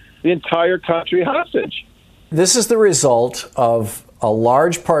hold the entire country hostage? This is the result of a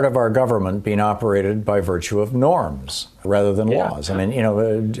large part of our government being operated by virtue of norms rather than laws. I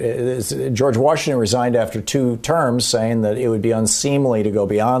mean, George Washington resigned after 2 terms, saying that it would be unseemly to go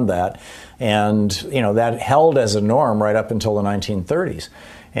beyond that. And, that held as a norm right up until the 1930s.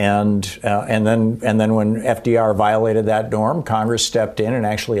 And then when FDR violated that norm, Congress stepped in and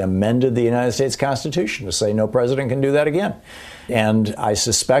actually amended the United States Constitution to say no president can do that again. And I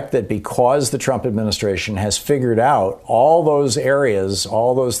suspect that because the Trump administration has figured out all those areas,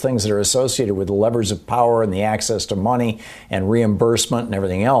 all those things that are associated with the levers of power and the access to money and reimbursement and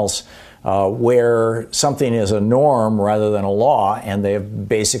everything else, where something is a norm rather than a law, and they've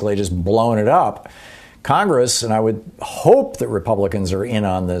basically just blown it up. Congress, and I would hope that Republicans are in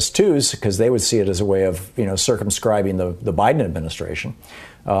on this too, because they would see it as a way of, circumscribing the Biden administration.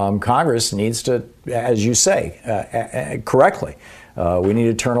 Congress needs to, as you say, correctly, we need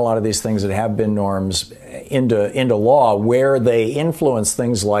to turn a lot of these things that have been norms into law, where they influence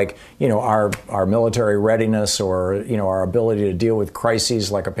things like, our military readiness, or, our ability to deal with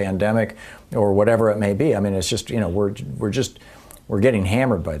crises like a pandemic or whatever it may be. I mean, it's just, we're getting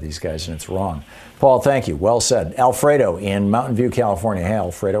hammered by these guys, and it's wrong. Paul, thank you. Well said. Alfredo in Mountain View, California. Hey,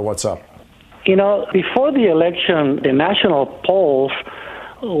 Alfredo, what's up? Before the election, the national polls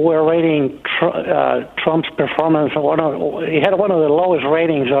were rating Trump's performance. He had one of the lowest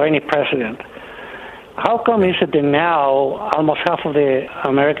ratings of any president. How come is it that now almost half of the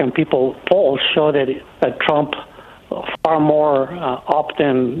American people polls show that Trump far more up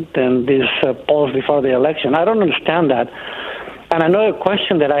than these polls before the election? I don't understand that. And another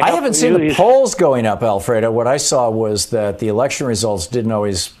question that I haven't seen the polls going up, Alfredo. What I saw was that the election results didn't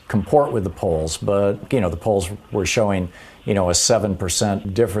always comport with the polls, but the polls were showing a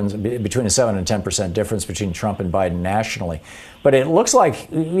 7% difference, between a 7 and 10% difference between Trump and Biden nationally. But it looks like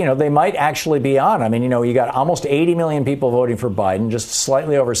they might actually be on. I mean, you got almost 80 million people voting for Biden, just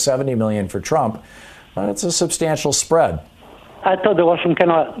slightly over 70 million for Trump. It's a substantial spread. I thought there was some kind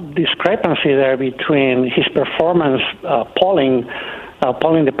of discrepancy there between his performance polling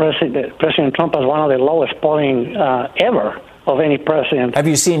the President Trump as one of the lowest polling ever of any president. Have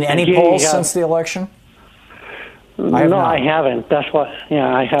you seen any polls since the election? I haven't. That's what.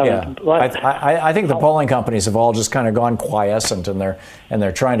 Yeah, I haven't. Yeah. I think the polling companies have all just kind of gone quiescent, and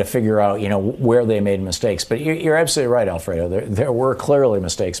they're trying to figure out where they made mistakes. But you're absolutely right, Alfredo. There were clearly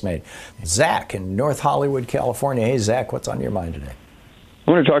mistakes made. Zach in North Hollywood, California. Hey, Zach, what's on your mind today?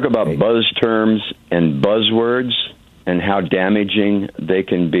 I want to talk about buzz terms and buzzwords and how damaging they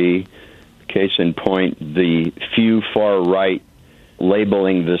can be. Case in point, the few far right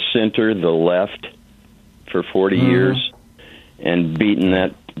labeling the center the left for 40 years and beating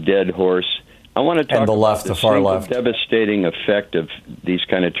that dead horse. I want to talk about the far left devastating effect of these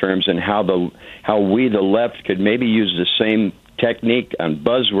kind of terms, and how we, the left, could maybe use the same technique on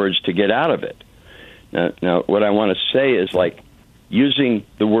buzzwords to get out of it. Now what I want to say is, like, using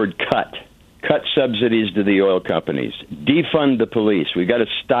the word cut subsidies to the oil companies, defund the police. We've got to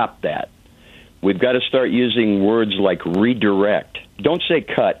stop that. We've got to start using words like redirect. Don't say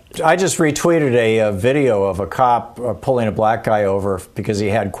cut. I just retweeted a video of a cop pulling a black guy over because he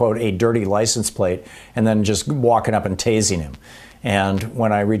had, quote, a dirty license plate, and then just walking up and tasing him. And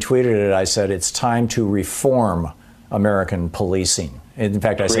when I retweeted it, I said, it's time to reform American policing. In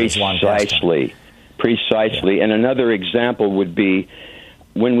fact, I said it's long past time. Precisely. Yeah. And another example would be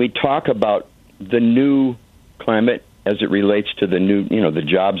when we talk about the new climate as it relates to the new, the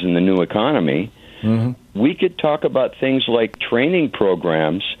jobs in the new economy. We could talk about things like training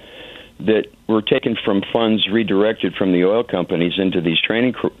programs that were taken from funds redirected from the oil companies into these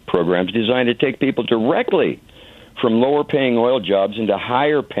training programs designed to take people directly from lower-paying oil jobs into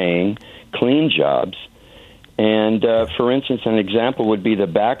higher-paying clean jobs. And, for instance, an example would be the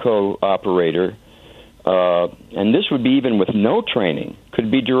backhoe operator, and this would be even with no training, could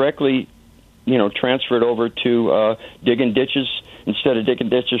be directly transferred over to digging ditches. Instead of digging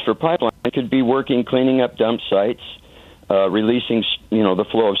ditches for pipeline, it could be working cleaning up dump sites, releasing the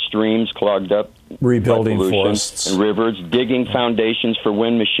flow of streams clogged up, rebuilding forests and rivers, digging foundations for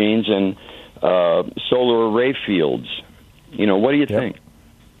wind machines and solar array fields. What do you think?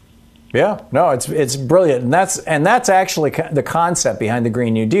 Yeah, no, it's brilliant, and that's actually the concept behind the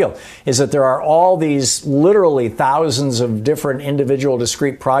Green New Deal, is that there are all these literally thousands of different individual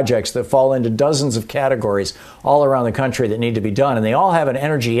discrete projects that fall into dozens of categories all around the country that need to be done, and they all have an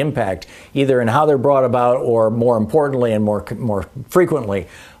energy impact, either in how they're brought about, or more importantly and more frequently,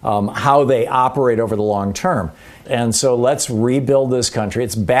 how they operate over the long term. And so let's rebuild this country.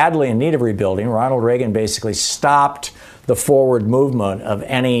 It's badly in need of rebuilding. Ronald Reagan basically stopped the forward movement of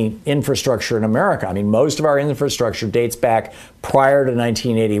any infrastructure in America. I mean, most of our infrastructure dates back prior to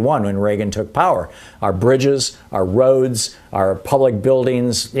 1981 when Reagan took power. Our bridges, our roads, our public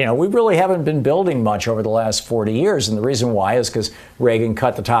buildings, we really haven't been building much over the last 40 years. And the reason why is because Reagan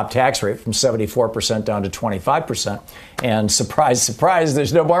cut the top tax rate from 74% down to 25%. And surprise, surprise,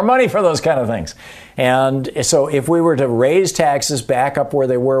 there's no more money for those kind of things. And so if we were to raise taxes back up where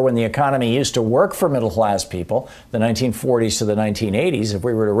they were when the economy used to work for middle class people, the 1940s to the 1980s, if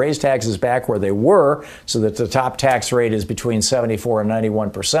we were to raise taxes back where they were so that the top tax rate is between 74 and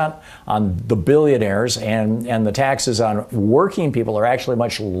 91% on the billionaires, and the taxes on working people are actually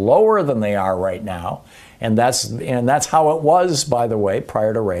much lower than they are right now. And that's how it was, by the way,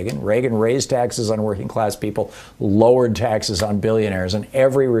 prior to Reagan. Reagan raised taxes on working class people, lowered taxes on billionaires, and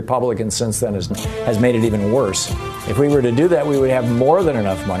every Republican since then has made it even worse. If we were to do that, we would have more than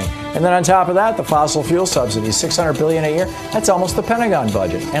enough money. And then on top of that, the fossil fuel subsidies, $600 billion a year, that's almost the Pentagon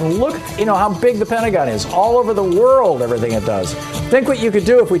budget. And look, how big the Pentagon is. All over the world, everything it does. Think what you could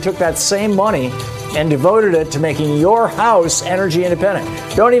do if we took that same money and devoted it to making your house energy independent.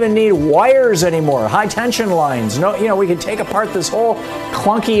 Don't even need wires anymore, high tension lines. No, we could take apart this whole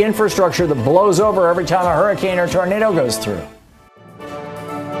clunky infrastructure that blows over every time a hurricane or tornado goes through.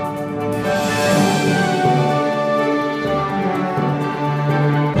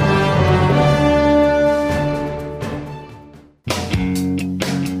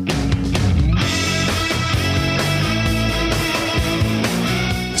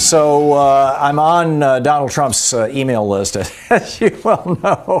 So I'm on Donald Trump's email list, as you well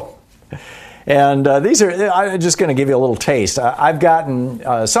know. And these are, I'm just going to give you a little taste. I've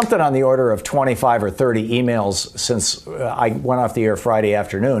gotten something on the order of 25 or 30 emails since I went off the air Friday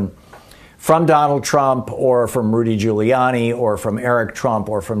afternoon from Donald Trump, or from Rudy Giuliani, or from Eric Trump,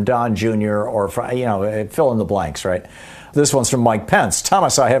 or from Don Jr., or from, fill in the blanks, right? This one's from Mike Pence.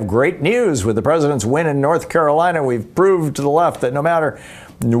 Thomas, I have great news. With the president's win in North Carolina, we've proved to the left that no matter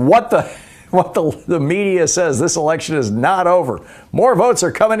what the media says, this election is not over. More votes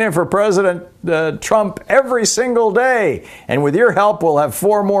are coming in for President Trump every single day. And with your help, we'll have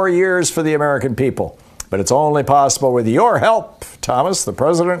 4 more years for the American people. But it's only possible with your help, Thomas. The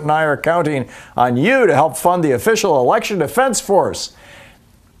president and I are counting on you to help fund the official election defense force.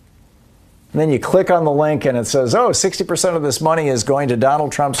 And then you click on the link and it says, 60% of this money is going to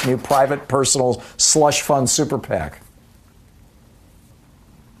Donald Trump's new private personal slush fund super PAC.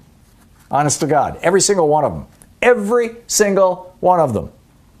 Honest to God, every single one of them. Every single one of them.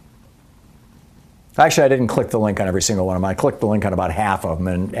 Actually, I didn't click the link on every single one of them. I clicked the link on about half of them,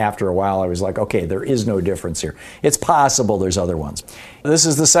 and after a while I was like, okay, there is no difference here. It's possible there's other ones. This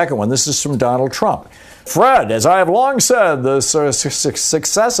is the second one. This is from Donald Trump. Fred, as I have long said, the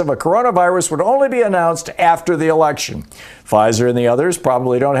success of a coronavirus would only be announced after the election. Pfizer and the others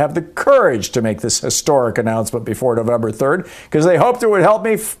probably don't have the courage to make this historic announcement before November 3rd because they hoped it would help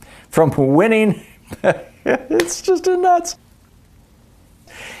me from winning. It's just nuts.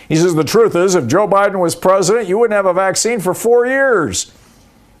 He says, the truth is, if Joe Biden was president, you wouldn't have a vaccine for 4 years.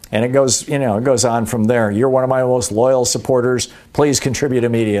 And it goes on from there. You're one of my most loyal supporters. Please contribute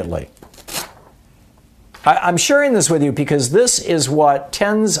immediately. I'm sharing this with you because this is what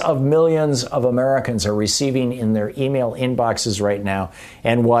tens of millions of Americans are receiving in their email inboxes right now,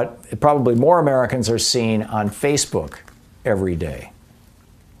 and what probably more Americans are seeing on Facebook every day.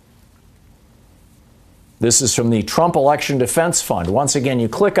 This is from the Trump Election Defense Fund. Once again, you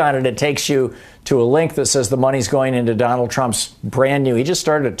click on it, it takes you to a link that says the money's going into Donald Trump's brand new, he just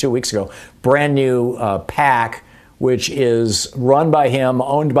started it 2 weeks ago, brand new PAC, which is run by him,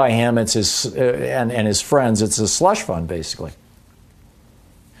 owned by him. It's his and his friends. It's a slush fund, basically.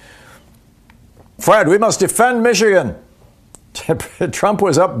 Fred, we must defend Michigan. Trump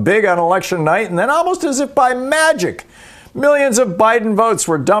was up big on election night, and then almost as if by magic, millions of Biden votes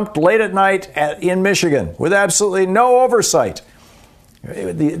were dumped late at night in Michigan with absolutely no oversight.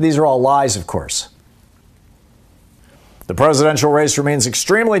 These are all lies, of course. The presidential race remains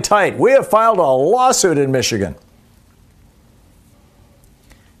extremely tight. We have filed a lawsuit in Michigan.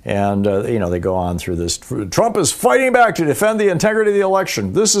 And, they go on through this. Trump is fighting back to defend the integrity of the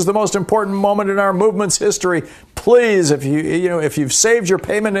election. This is the most important moment in our movement's history. Please, if you've saved your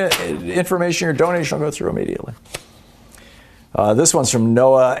payment information, your donation will go through immediately. This one's from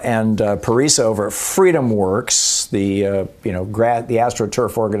Noah and Parisa over at Freedom Works, the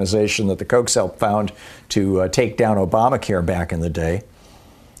AstroTurf organization that the Kochs helped found to take down Obamacare back in the day.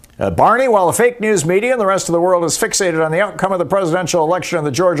 Barney, while the fake news media and the rest of the world is fixated on the outcome of the presidential election and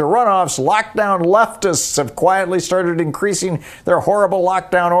the Georgia runoffs, lockdown leftists have quietly started increasing their horrible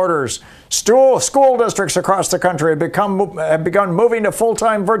lockdown orders. School districts across the country have begun moving to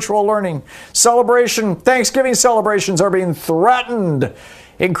full-time virtual learning. Thanksgiving celebrations are being threatened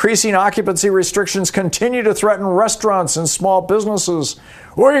Increasing occupancy restrictions continue to threaten restaurants and small businesses.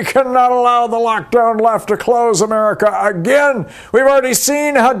 We cannot allow the lockdown left to close America again. We've already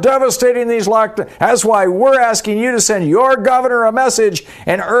seen how devastating these lockdowns. That's why we're asking you to send your governor a message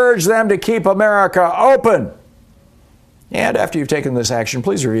and urge them to keep America open. And after you've taken this action,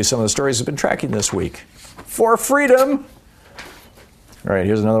 please review some of the stories you've been tracking this week. For freedom. All right,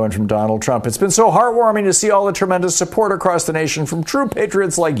 here's another one from Donald Trump. It's been so heartwarming to see all the tremendous support across the nation from true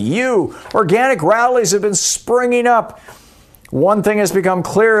patriots like you. Organic rallies have been springing up. One thing has become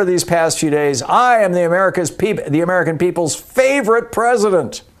clear these past few days. I am the American people's favorite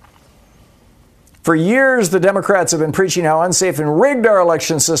president. For years, the Democrats have been preaching how unsafe and rigged our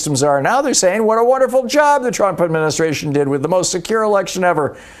election systems are. Now they're saying what a wonderful job the Trump administration did with the most secure election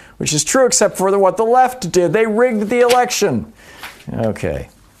ever, which is true except for what the left did. They rigged the election. Okay.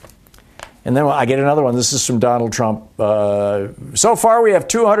 And then I get another one. This is from Donald Trump. So far, we have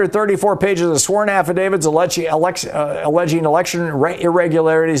 234 pages of sworn affidavits alleging election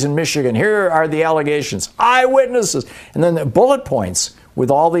irregularities in Michigan. Here are the allegations. Eyewitnesses. And then the bullet points with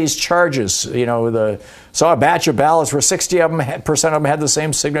all these charges. You know, saw a batch of ballots where 60% of them had the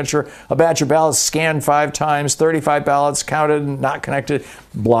same signature. A batch of ballots scanned 5 times, 35 ballots counted, not connected,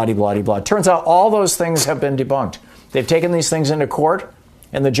 blah-de-blah-de-blah. Turns out all those things have been debunked. They've taken these things into court.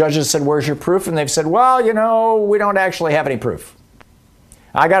 And the judges said, where's your proof? And they've said, well, you know, we don't actually have any proof.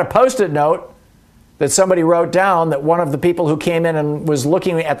 I got a Post-it note that somebody wrote down that one of the people who came in and was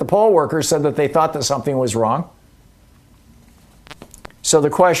looking at the poll workers said that they thought that something was wrong. So the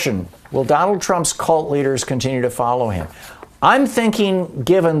question, will Donald Trump's cult leaders continue to follow him? I'm thinking,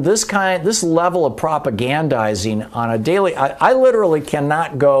 given this level of propagandizing on a daily, I literally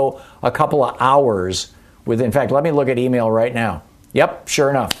cannot go a couple of hours with, in fact, let me look at email right now. Yep,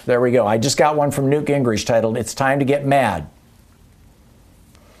 sure enough. There we go. I just got one from Newt Gingrich titled, It's Time to Get Mad.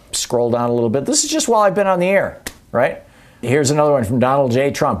 Scroll down a little bit. This is just while I've been on the air, right? Here's another one from Donald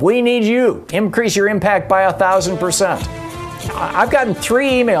J. Trump. We need you. Increase your impact by 1,000%. I've gotten 3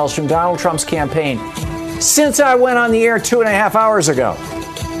 emails from Donald Trump's campaign since I went on the air 2.5 hours ago.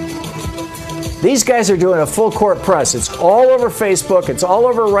 These guys are doing a full court press. It's all over Facebook. It's all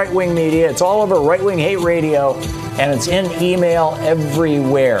over right-wing media. It's all over right-wing hate radio. And it's in email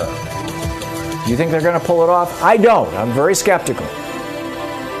everywhere. Do you think they're going to pull it off? I don't. I'm very skeptical.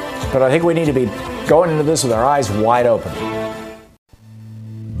 But I think we need to be going into this with our eyes wide open.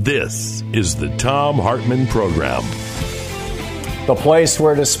 This is the Thom Hartmann Program. The place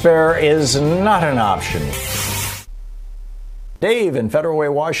where despair is not an option. Dave in Federal Way,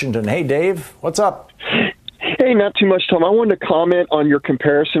 Washington. Hey, Dave, what's up? Hey, not too much, Tom. I wanted to comment on your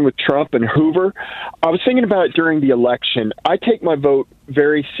comparison with Trump and Hoover. I was thinking about it during the election. I take my vote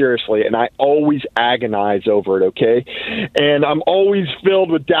very seriously, and I always agonize over it, okay? And I'm always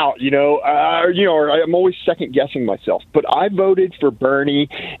filled with doubt, or I'm always second-guessing myself. But I voted for Bernie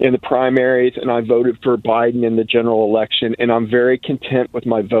in the primaries, and I voted for Biden in the general election, and I'm very content with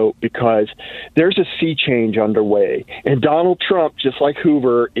my vote because there's a sea change underway. And Donald Trump, just like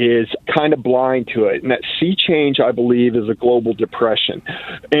Hoover, is kind of blind to it. And that sea change, I believe, is a global depression.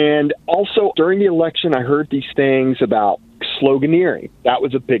 And also, during the election, I heard these things about sloganeering. That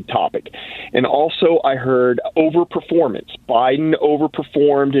was a big topic. And also I heard overperformance. Biden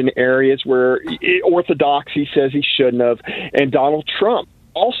overperformed in areas where orthodoxy says he shouldn't have. And Donald Trump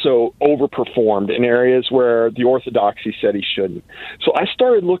also overperformed in areas where the orthodoxy said he shouldn't. So I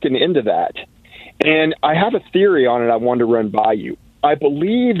started looking into that. And I have a theory on it I wanted to run by you. I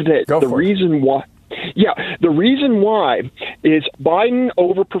believe that the reason why is Biden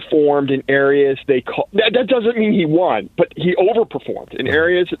overperformed in areas they call, that doesn't mean he won, but he overperformed in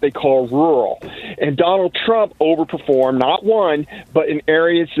areas that they call rural. And Donald Trump overperformed, not won, but in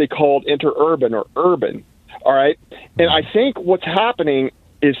areas they called interurban or urban. All right. And I think what's happening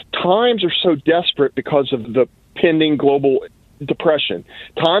is times are so desperate because of the pending global depression.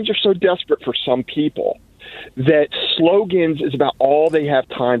 Times are so desperate for some people that slogans is about all they have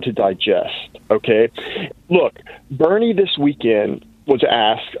time to digest, okay? Look, Bernie this weekend was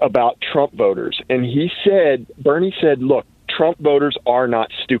asked about Trump voters, and Bernie said, look, Trump voters are not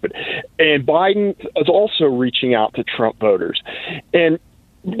stupid. And Biden is also reaching out to Trump voters. And,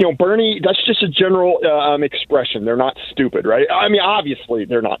 Bernie, that's just a general expression. They're not stupid, right? I mean, obviously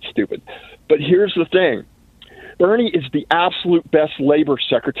they're not stupid. But here's the thing. Bernie is the absolute best labor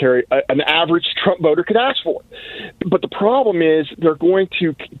secretary an average Trump voter could ask for. But the problem is they're going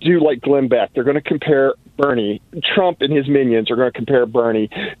to do like Glenn Beck. They're going to compare Bernie. Trump and his minions are going to compare Bernie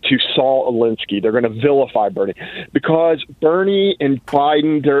to Saul Alinsky. They're going to vilify Bernie because Bernie and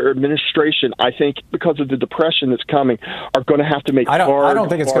Biden, their administration, I think, because of the depression that's coming, are going to have to make I don't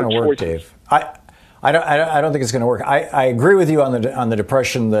think it's going to work, Dave. I don't think it's going to work. I agree with you on the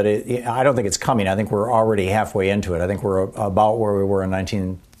depression that I don't think it's coming. I think we're already halfway into it. I think we're about where we were in late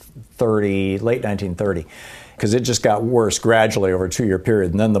 1930, because it just got worse gradually over a 2-year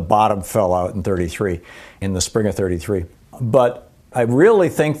period, and then the bottom fell out in the spring of 33. But I really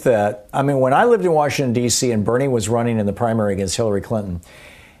think that, when I lived in Washington, D.C., and Bernie was running in the primary against Hillary Clinton,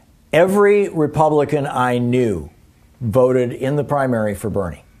 every Republican I knew voted in the primary for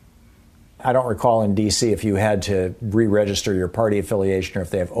Bernie. I don't recall in D.C. if you had to re-register your party affiliation or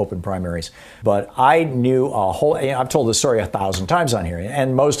if they have open primaries. But I knew I've told this story 1,000 times on here,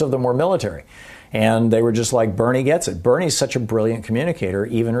 and most of them were military. And they were just like, Bernie gets it. Bernie's such a brilliant communicator,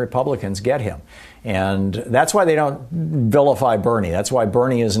 even Republicans get him. And that's why they don't vilify Bernie. That's why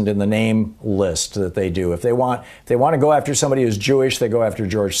Bernie isn't in the name list that they do. If they want to go after somebody who's Jewish, they go after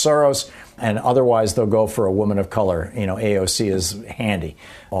George Soros, and otherwise they'll go for a woman of color. AOC is handy.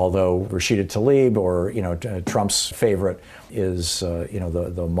 Although Rashida Tlaib or, Trump's favorite is,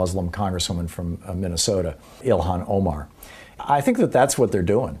 the Muslim congresswoman from Minnesota, Ilhan Omar. I think that's what they're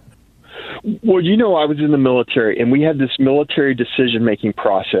doing. Well, I was in the military, and we had this military decision-making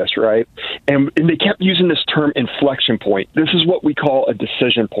process, right? And they kept using this term inflection point. This is what we call a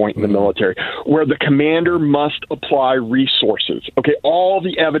decision point in the military, where the commander must apply resources. Okay, all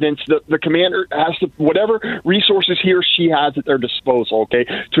the evidence, the commander has to, whatever resources he or she has at their disposal, okay,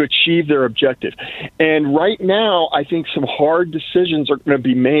 to achieve their objective. And right now, I think some hard decisions are going to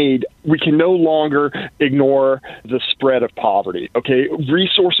be made. We can no longer ignore the spread of poverty, okay?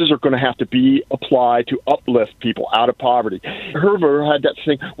 Resources are going to have to be applied to uplift people out of poverty. Hoover had that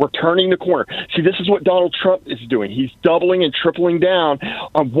thing, we're turning the corner. See, this is what Donald Trump is doing. He's doubling and tripling down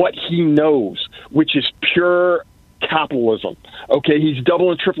on what he knows, which is pure capitalism. Okay, he's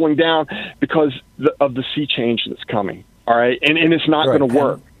doubling and tripling down because of the sea change that's coming. All right, and it's not going to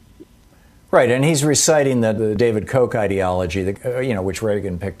work. Right, and he's reciting the David Koch ideology, which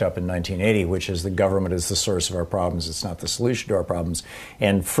Reagan picked up in 1980, which is the government is the source of our problems. It's not the solution to our problems.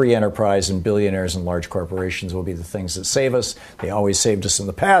 And free enterprise and billionaires and large corporations will be the things that save us. They always saved us in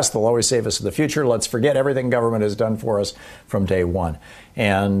the past. They'll always save us in the future. Let's forget everything government has done for us from day one.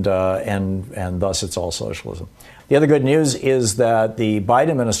 And thus it's all socialism. The other good news is that the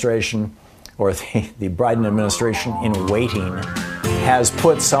Biden administration, or the Biden administration in waiting, has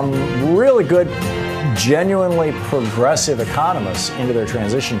put some really good, genuinely progressive economists into their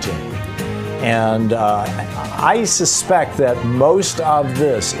transition team. And I suspect that most of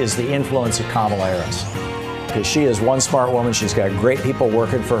this is the influence of Kamala Harris, because she is one smart woman. She's got great people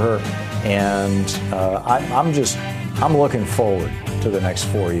working for her. And I'm looking forward to the next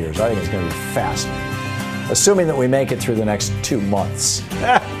 4 years. I think it's going to be fascinating, assuming that we make it through the next 2 months.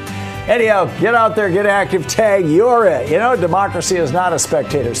 Anyhow, get out there, get active, tag, you're it. Democracy is not a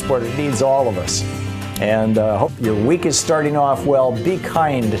spectator sport. It needs all of us. And hope your week is starting off well. Be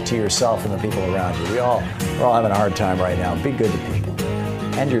kind to yourself and the people around you. We're all having a hard time right now. Be good to people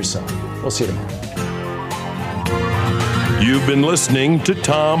and yourself. We'll see you tomorrow. You've been listening to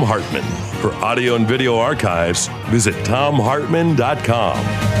Thom Hartmann. For audio and video archives, visit thomhartmann.com.